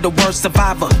 definition of the word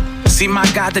survivor. See my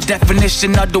God, the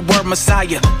definition of the word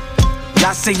Messiah.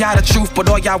 Y'all say y'all the truth, but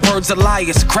all y'all words are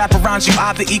liars. Crap around you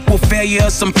either equal failure or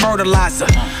some fertilizer.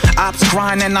 Ops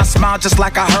crying and I smile just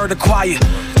like I heard a choir.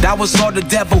 That was all the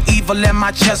devil evil in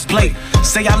my chest plate.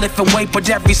 Say I lift and wait, but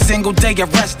every single day a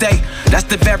rest day. That's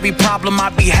the very problem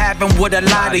I be having with a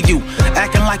lot of you.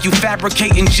 Acting like you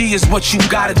fabricating G is what you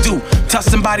gotta do. Tell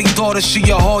somebody's daughter she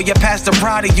a whore, your pastor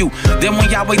proud of you. Then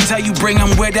when y'all wait tell you bring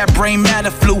him where that brain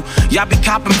matter flew. Y'all be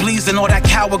copping please and all that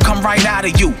coward come right out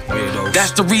of you.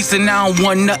 That's the reason I don't don't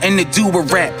want nothing to do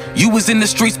with rap. You was in the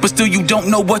streets, but still you don't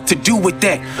know what to do with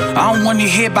that. I don't wanna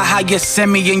hear about how you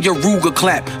send me and your Ruger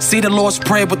clap. Say the Lord's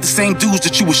Prayer with the same dudes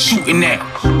that you was shooting at.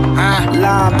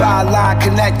 Line by line,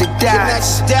 connect the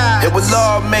dots. It will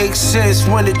all make sense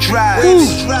when it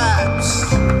drops.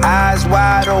 Eyes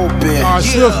wide open.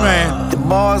 Swift, man. The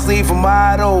bars leave them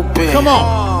wide open. Come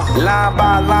on. Line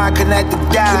by line, connect the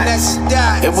dots.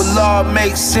 It will all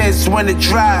make sense when it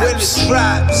drops.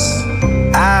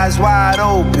 Eyes wide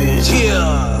open.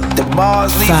 The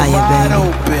bars leave them wide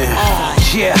open.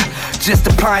 Yeah. Just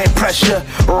applying pressure.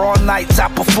 All nights I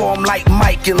perform like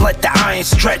Mike and let the iron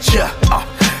stretch ya.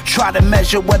 Try to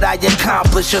measure what I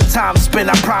accomplish. Your time spent,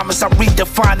 I promise I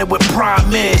redefine it with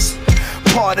promise.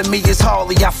 Part of me is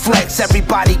Harley, I flex.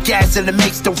 Everybody gas and it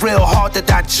makes the real hard to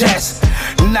digest.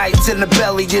 Nights in the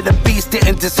belly of the beast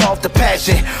didn't dissolve the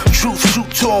passion. Truth shoot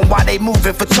to them while they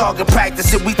moving for target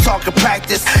practice. And we talking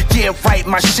practice. Yeah, right,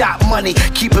 my shot money.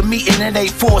 Keep a meeting and they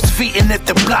force feeding if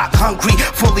the block hungry.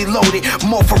 Fully loaded,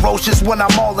 more ferocious when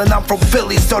I'm all in. I'm from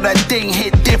Philly, so that thing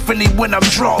hit differently when I'm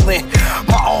drawing.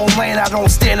 My own lane, I don't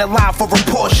stand in line for a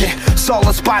portion. Saw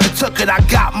a spot and took it, I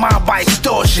got mine by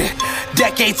extortion.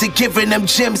 Decades of giving them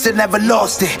gems and never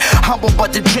lost it. Humble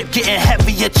but the drip getting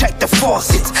heavier, check the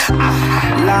faucets.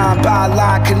 Line by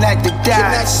line, connect the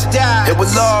dots. It will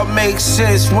all make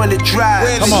sense when it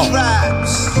drops. Come on.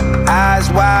 Eyes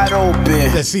wide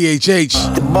open. That's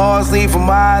CHH. The bars leave them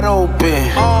wide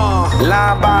open.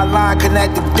 Line by line,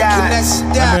 connect the dots.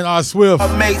 I mean, R. Swift.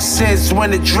 It makes sense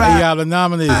when it drops. He out of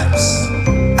nominated.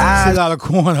 Sit out of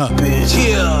corner.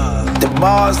 The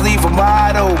bars leave them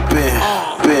wide open.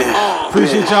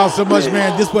 Appreciate y'all so much,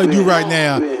 man. This is what I do right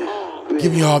now.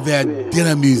 Giving y'all that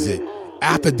dinner music.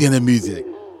 After dinner music.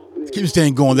 Keep this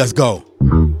thing going. Let's go.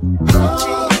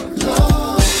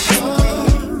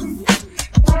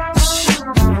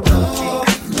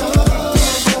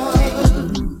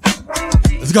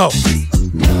 Let's go.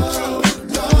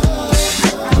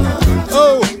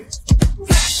 Oh.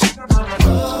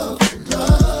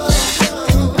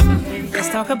 Let's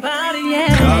talk about it, yeah.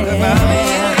 Talk about it.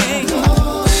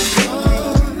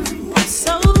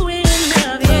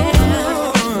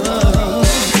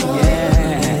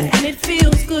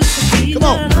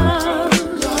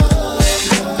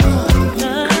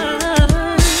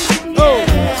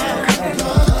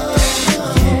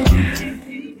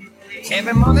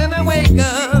 Every morning I wake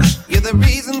up, you're the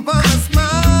reason for my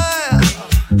smile.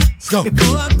 Let's go.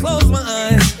 Before I close my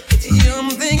eyes, you I'm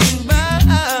thinking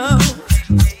about.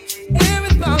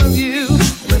 Every part of you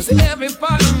lives every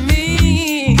part of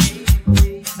me.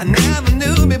 I never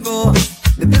knew before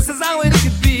that this is how it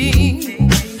could be.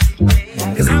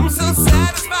 Cause I'm so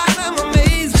satisfied, I'm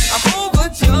amazed, I'm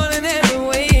overjoyed in every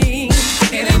way.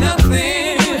 It ain't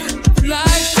nothing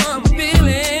like I'm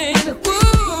feeling.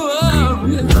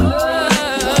 Ooh, love.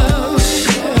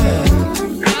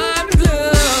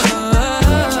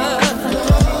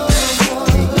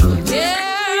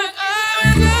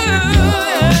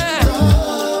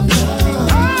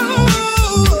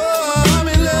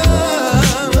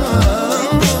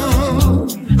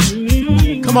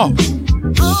 Come on.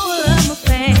 All of my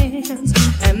fans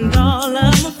and all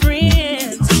of my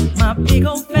friends, my big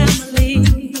old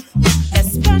family,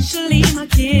 especially my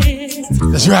kids.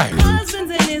 That's right.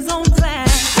 Husband's in his own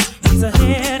class, he's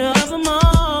ahead of them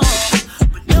all.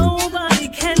 But nobody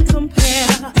can compare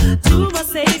to my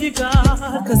Savior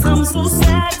God. Cause I'm so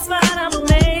satisfied, I'm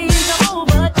amazed, I'm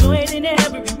overjoyed in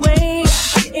every way.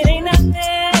 It ain't nothing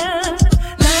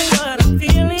like what I'm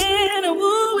feeling.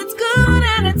 Ooh, it's good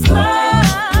and it's love.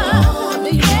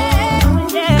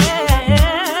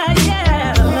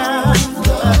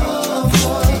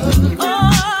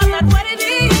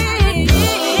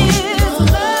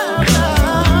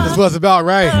 What's about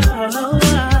right.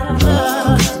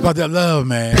 It's about that love,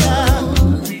 man.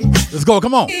 Let's go,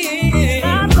 come on.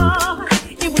 I thought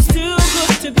it was too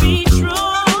good to be true.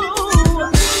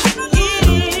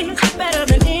 It is better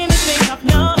than anything I've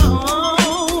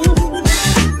known.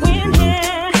 When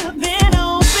heaven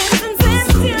opens and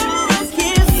sends you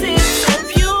kisses so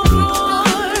pure,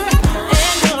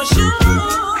 and you're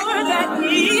sure that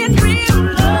he is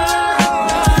real love.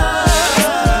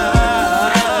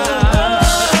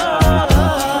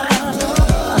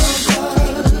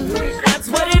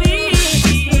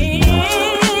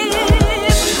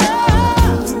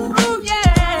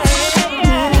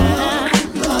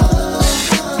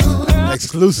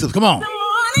 Exclusive, come on.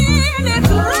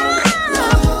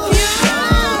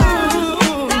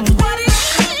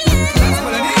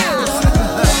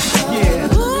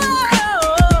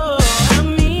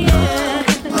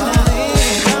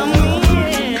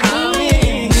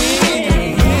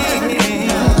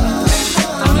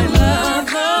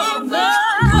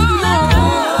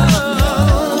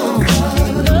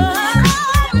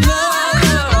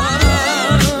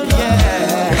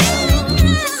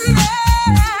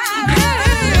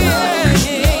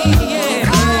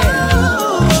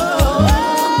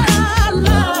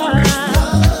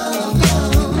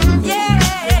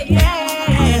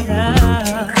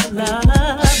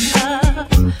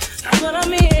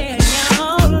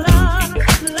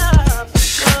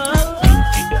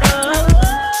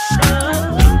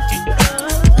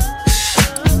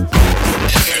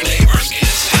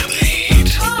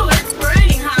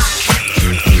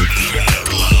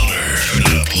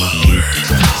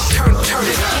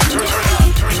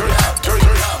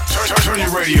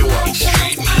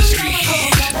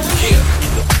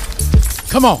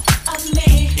 Come on.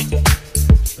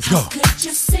 Let's go. Could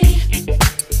you see?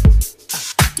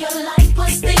 Your life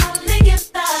was the only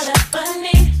gift that I ever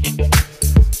need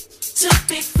to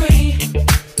be free.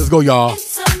 Let's go, y'all.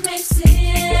 It's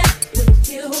amazing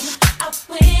with you. I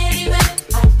win even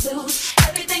if I lose.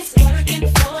 Everything's working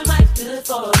for my good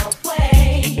for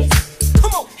always.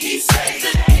 Come on. He saves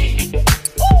the day.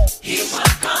 He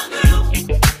will come through.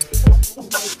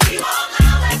 He won't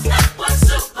now. That's not what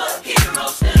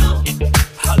superheroes do.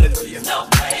 Hallelujah. No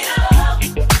way to love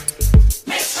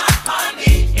makes my heart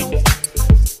beat.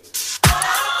 All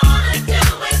I wanna do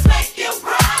is make you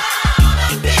proud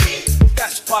of me.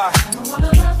 That's why I don't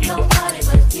wanna love nobody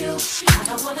but you. I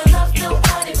don't wanna love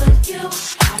nobody but you.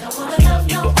 I don't wanna love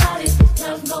nobody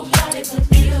but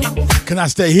you. Can I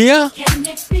stay here? Can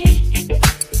it be?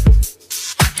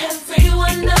 Every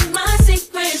one of my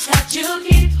secrets that you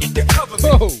keep. you cover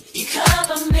me. You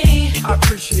cover me. I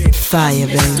appreciate it. Fire,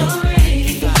 baby.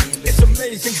 It's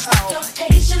amazing how Your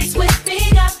patience with me,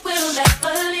 God will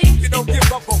never leave. you don't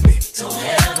give up on me. Don't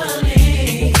ever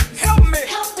leave. Help me.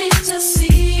 Help me to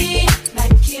see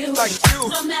like you. Like you.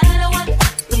 No matter what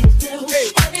I do,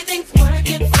 everything's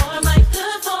working for my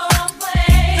good for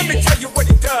always. Let me tell you what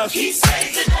he does. He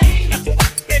saves the day.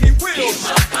 And he will. He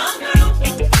will come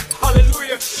through.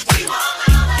 Hallelujah. He won't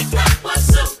allow that's not what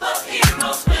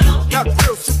superheroes will. Not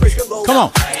real superheroes. Come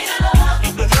on.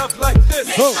 A love like this.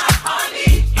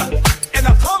 And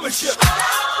I promise you. All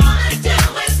I wanna do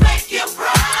is make you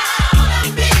proud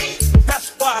of me. That's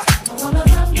why. I don't wanna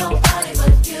love nobody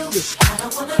but you. I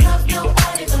don't wanna love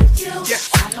nobody but you. Yes.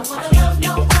 I don't wanna love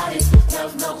nobody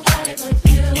but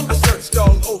you. I searched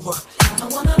all over. I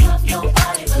don't wanna love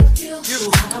nobody but you.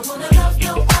 I don't wanna love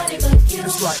nobody but you.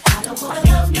 That's right. I don't wanna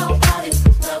love nobody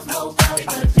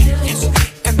but you.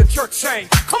 And the church saying,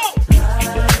 come on.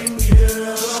 Loving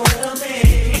you will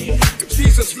be.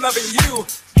 Jesus loving you.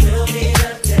 Will be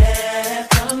the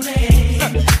death of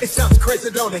me. It sounds crazy,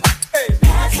 don't it? Hey.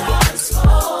 That's how it's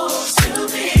supposed to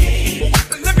be.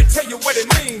 Let me tell you what it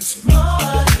means. More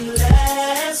than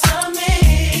less of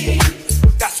me.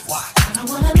 That's why. I don't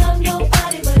wanna love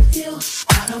nobody but you.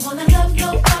 I don't wanna love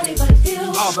nobody but you.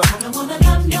 I don't wanna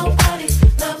love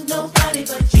nobody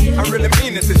but you. I really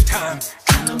mean it this time.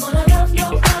 I don't wanna love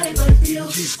nobody but you.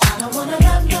 I don't wanna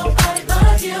love nobody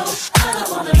but you. I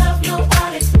don't wanna love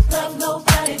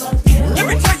nobody but you. Let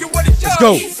me tell you what it does. Let's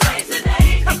go. He saves the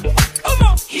day. Come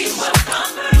on. He will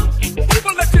come through.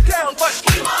 People let you down, but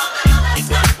He won't allow that's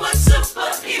not what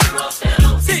superheroes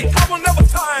do. see, I will never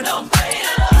find No way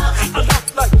to love a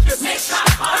love like this. makes my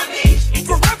heart beat.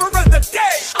 Forever and the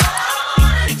day. All I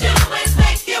wanna do is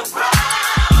make you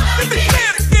proud Let of me me. say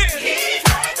it again. He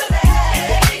saves the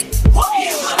day. He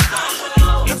will come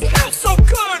through. It feels so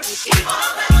good. He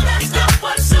won't allow that's not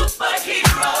what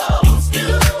superheroes do.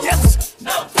 Yes.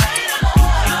 No way to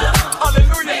love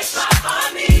Hallelujah. makes my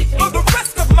heart beat. For the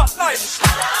rest of my life. All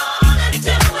I wanna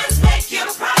do is make you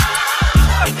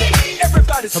proud of me.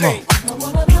 Everybody Come say, on. I don't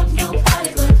wanna love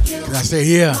nobody but you. Can I stay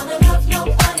here? I wanna love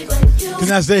nobody but you.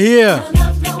 Can I stay here? Love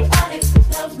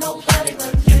nobody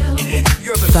but you.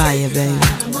 you're the Fire, baby.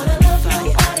 I don't wanna love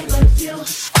nobody but you.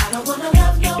 I don't wanna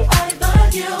love nobody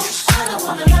but you. I don't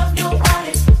wanna love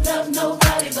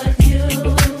nobody but you.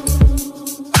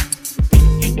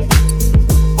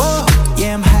 Oh,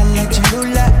 yeah, I'm hot like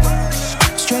Cholula.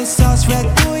 Straight sauce, red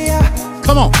booyah.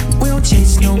 Come on. We don't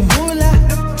chase no moolah.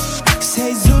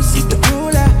 Say Zeus is the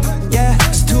ruler. Yeah,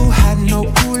 it's too hot, no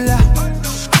cooler.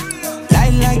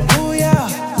 Light like booyah.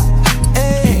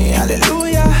 Hey,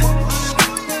 hallelujah.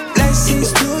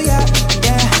 Blessings to ya.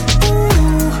 Yeah.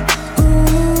 Ooh,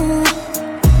 ooh.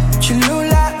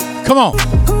 Cholula. Come on.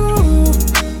 Ooh,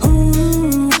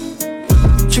 ooh.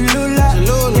 Cholula.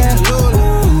 Yeah.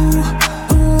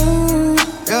 Ooh, ooh.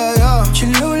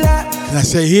 Cholula. Can I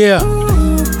stay here?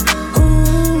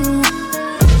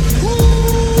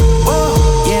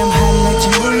 Oh, yeah, I'm hot like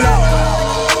Cholula.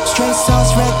 Straight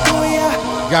sauce, red booyah.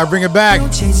 Gotta bring it back.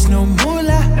 Don't chase no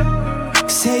moolah.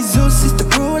 Say Zeus is the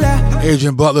ruler.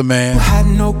 Adrian Butler, man. Hot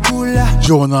no cooler.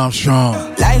 Jordan Armstrong.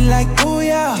 Light like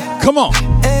booyah. Come on.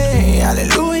 Hey,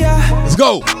 hallelujah. Let's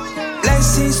go.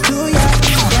 Blessings to ya.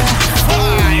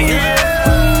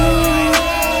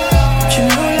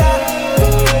 Cholula.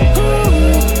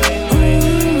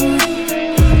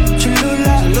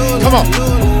 Cholula. Come on.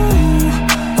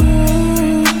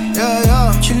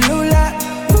 Cholula.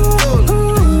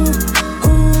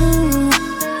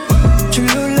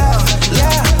 Cholula.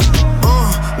 Yeah.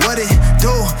 What it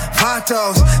do?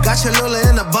 Vatos. Got Cholula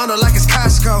in a bundle like it's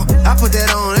Costco. I put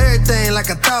that on everything like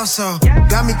like a thought so.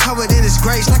 Got me covered in his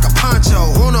grace like a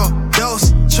poncho. Uno,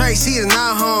 dos, tres, he is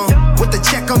now home. With the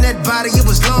check on that body, it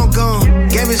was long gone.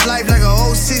 Gave his life like a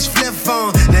 06 flip phone.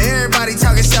 Now everybody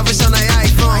talking selfish on their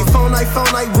iPhone.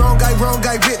 iPhone, I wrong,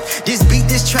 I rip. This beat,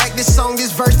 this track, this song,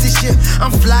 this verse, this shit.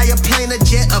 I'm fly, a plane, a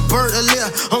jet, a bird, a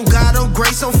lip. On God, on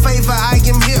grace, on favor, I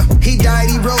am here. He died,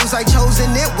 he rose, I chose,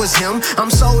 and it was him. I'm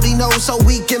sold, he knows, so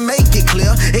we can make it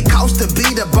clear. It costs to be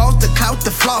the boss, the clout, the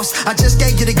floss. I just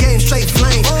gave you the game, straight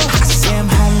flame. Sam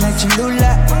high like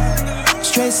Cholula,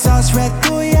 straight sauce, red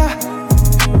booyah.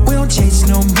 We don't chase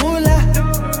no moolah.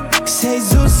 Say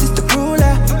Zeus is the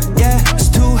ruler. Yeah, it's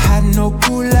too hot, no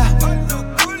cooler.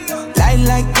 Light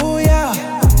like booyah.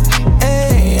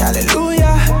 Hey,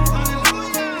 hallelujah.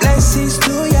 Blessings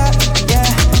to ya. Yeah.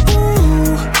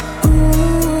 Ooh,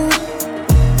 ooh.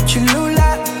 Cholula.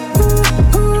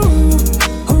 Ooh, ooh,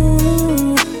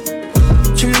 ooh.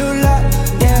 Cholula.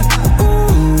 Yeah.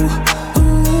 Ooh,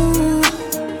 ooh.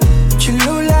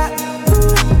 Cholula.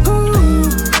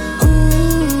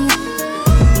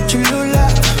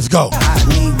 Let's go. I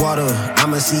need water,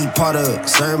 I'm a sea potter.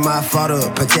 Serve my father,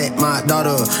 protect my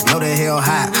daughter. Know the hell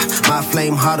hot, my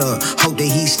flame hotter. Hope the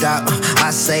heat stop.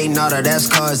 I say nada, that's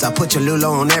cause I put your Lula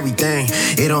on everything.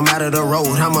 It don't matter the road,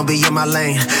 I'ma be in my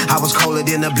lane. I was colder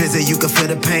than a blizzard, you can feel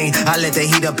the pain. I let the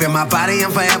heat up in my body,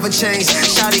 I'm forever changed.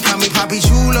 Shawty call me Papi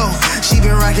Chulo. She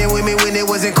been rocking with me when it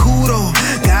wasn't cool though.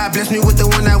 God bless me with the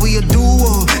one that we a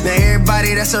duo. Now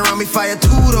everybody that's around me fire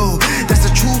too though. That's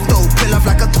the truth though, fill up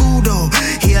like a tudo.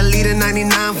 He a leader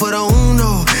 99 for the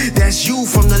Uno. That's you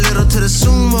from the little to the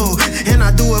sumo. And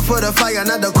I do it for the fire,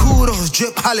 not the kudos.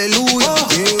 Drip hallelujah.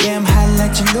 Yeah, I'm high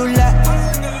like Cholula.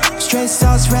 Straight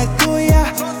sauce, red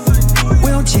booyah. We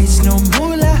don't chase no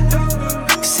moolah.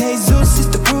 Say Zeus is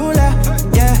the ruler.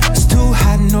 Yeah, it's too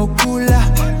hot, no cooler.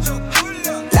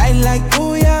 Light like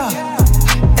booyah.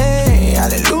 Hey,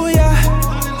 hallelujah.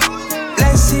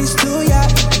 Blessings to ya.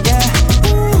 Yeah.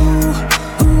 Ooh,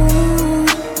 ooh.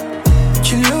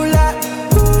 Cholula.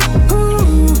 Ooh,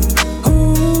 ooh,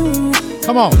 ooh.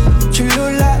 Come on.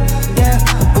 Cholula.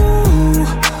 Yeah. Ooh,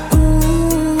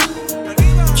 ooh.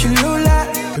 Cholula.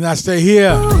 Can I stay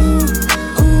here?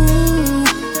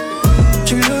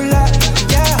 Cholula.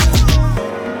 Yeah.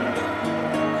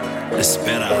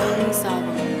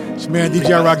 It's man DJ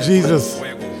Rock Jesus.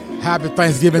 Happy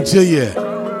Thanksgiving to you.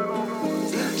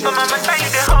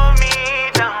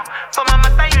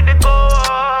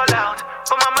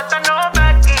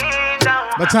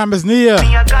 My time is near.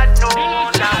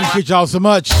 Appreciate y'all so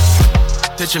much.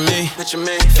 Picture me,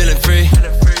 feeling free.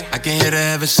 I can hear the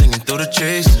heavens singing through the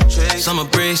trees. Summer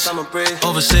breeze,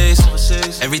 overseas.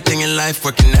 Everything in life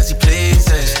working as he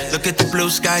pleases. Look at the blue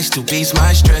skies to ease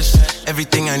my stress.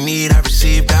 Everything I need, I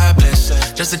receive, God bless.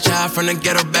 Just a child from the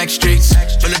ghetto back streets.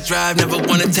 Full of drive, never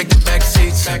wanna take the back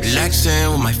seats. Relaxing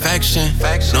with my faction.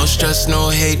 No stress, no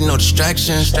hate, no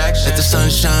distractions. Let the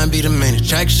sunshine be the main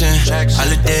attraction.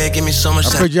 Holiday, give me so much.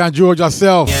 I pray John George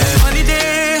yourself. Yeah.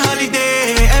 Holiday, every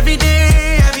day, every day.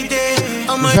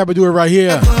 Let's have to do it right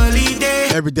here.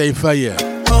 Every day for you.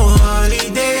 Oh,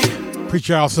 holiday.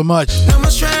 Appreciate y'all so much. No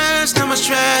more stress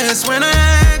when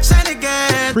I excited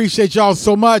again. Appreciate y'all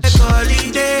so much.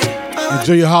 Holiday.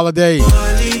 Enjoy your holiday.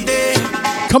 Holiday.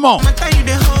 Come on. Mama tell you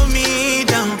to hold me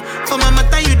down. For mama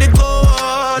tell you to go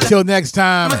all out. Until next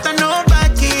time. Mama no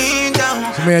backing down.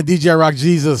 It's man DJ Rock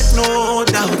Jesus. No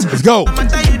doubt. Let's go. Mama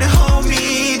tell you to hold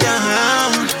me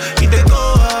down. You to go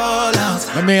all out.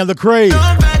 My man Lecrae.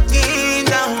 No backing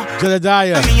down.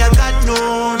 Jedediah.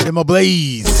 Emma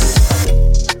Blaze.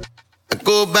 I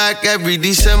go back every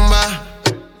December.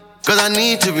 Cause I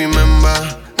need to remember.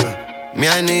 Me,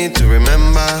 I need to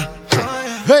remember.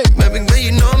 Hey. Maybe girl,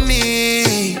 you know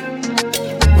me.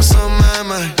 What's on my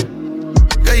mind?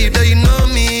 Girl, you know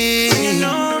me.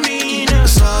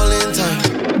 It's all in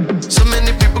time. So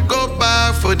many people go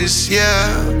by for this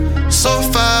year. So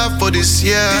far for this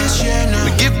year.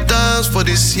 We give thanks for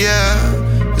this year.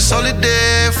 It's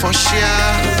holiday for sure.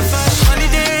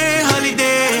 Holiday,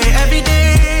 holiday, every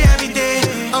day, every day.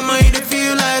 I'ma eat it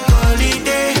feel like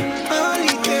holiday.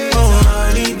 Oh,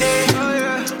 holiday.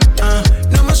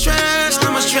 No more stress,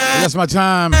 no more stress. That's my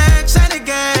time.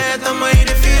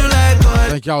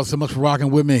 Thank y'all so much for rocking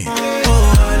with me.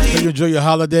 Hope you enjoy your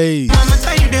holidays. Mama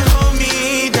tell you to hold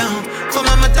me down. For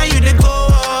mama tell you to go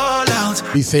all out.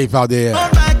 Be safe out there. No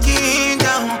backing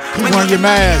down. Keep wearing your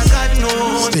mask.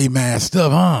 Stay masked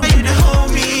up, huh? You to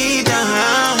hold me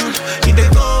down. You to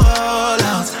go all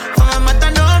out. For mama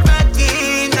tell no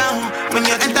backing down. When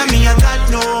you enter me, I got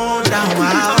no doubt.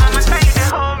 Mama tell you to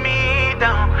hold me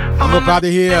down. I'm up out of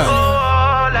here.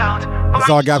 That's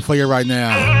all I got for you right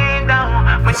now.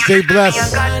 Stay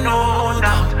blessed.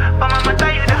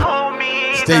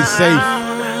 Stay safe.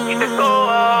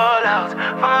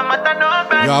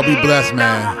 Y'all be blessed,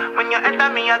 man.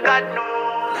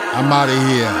 I'm out of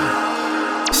here.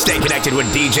 Stay connected with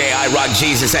DJ I Rock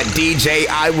Jesus at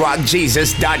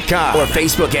DJIRockJesus.com or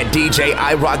Facebook at DJ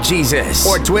I Rock Jesus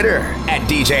or Twitter at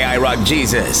DJ I Rock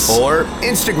Jesus or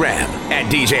Instagram at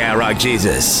DJ I Rock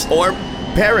Jesus or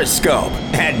Periscope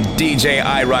at DJ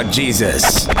I Rock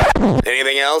Jesus.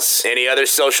 Anything else? Any other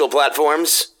social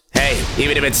platforms? Hey,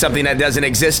 even if it's something that doesn't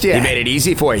exist yet, he made it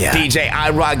easy for you.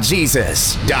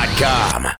 DJIRockJesus.com.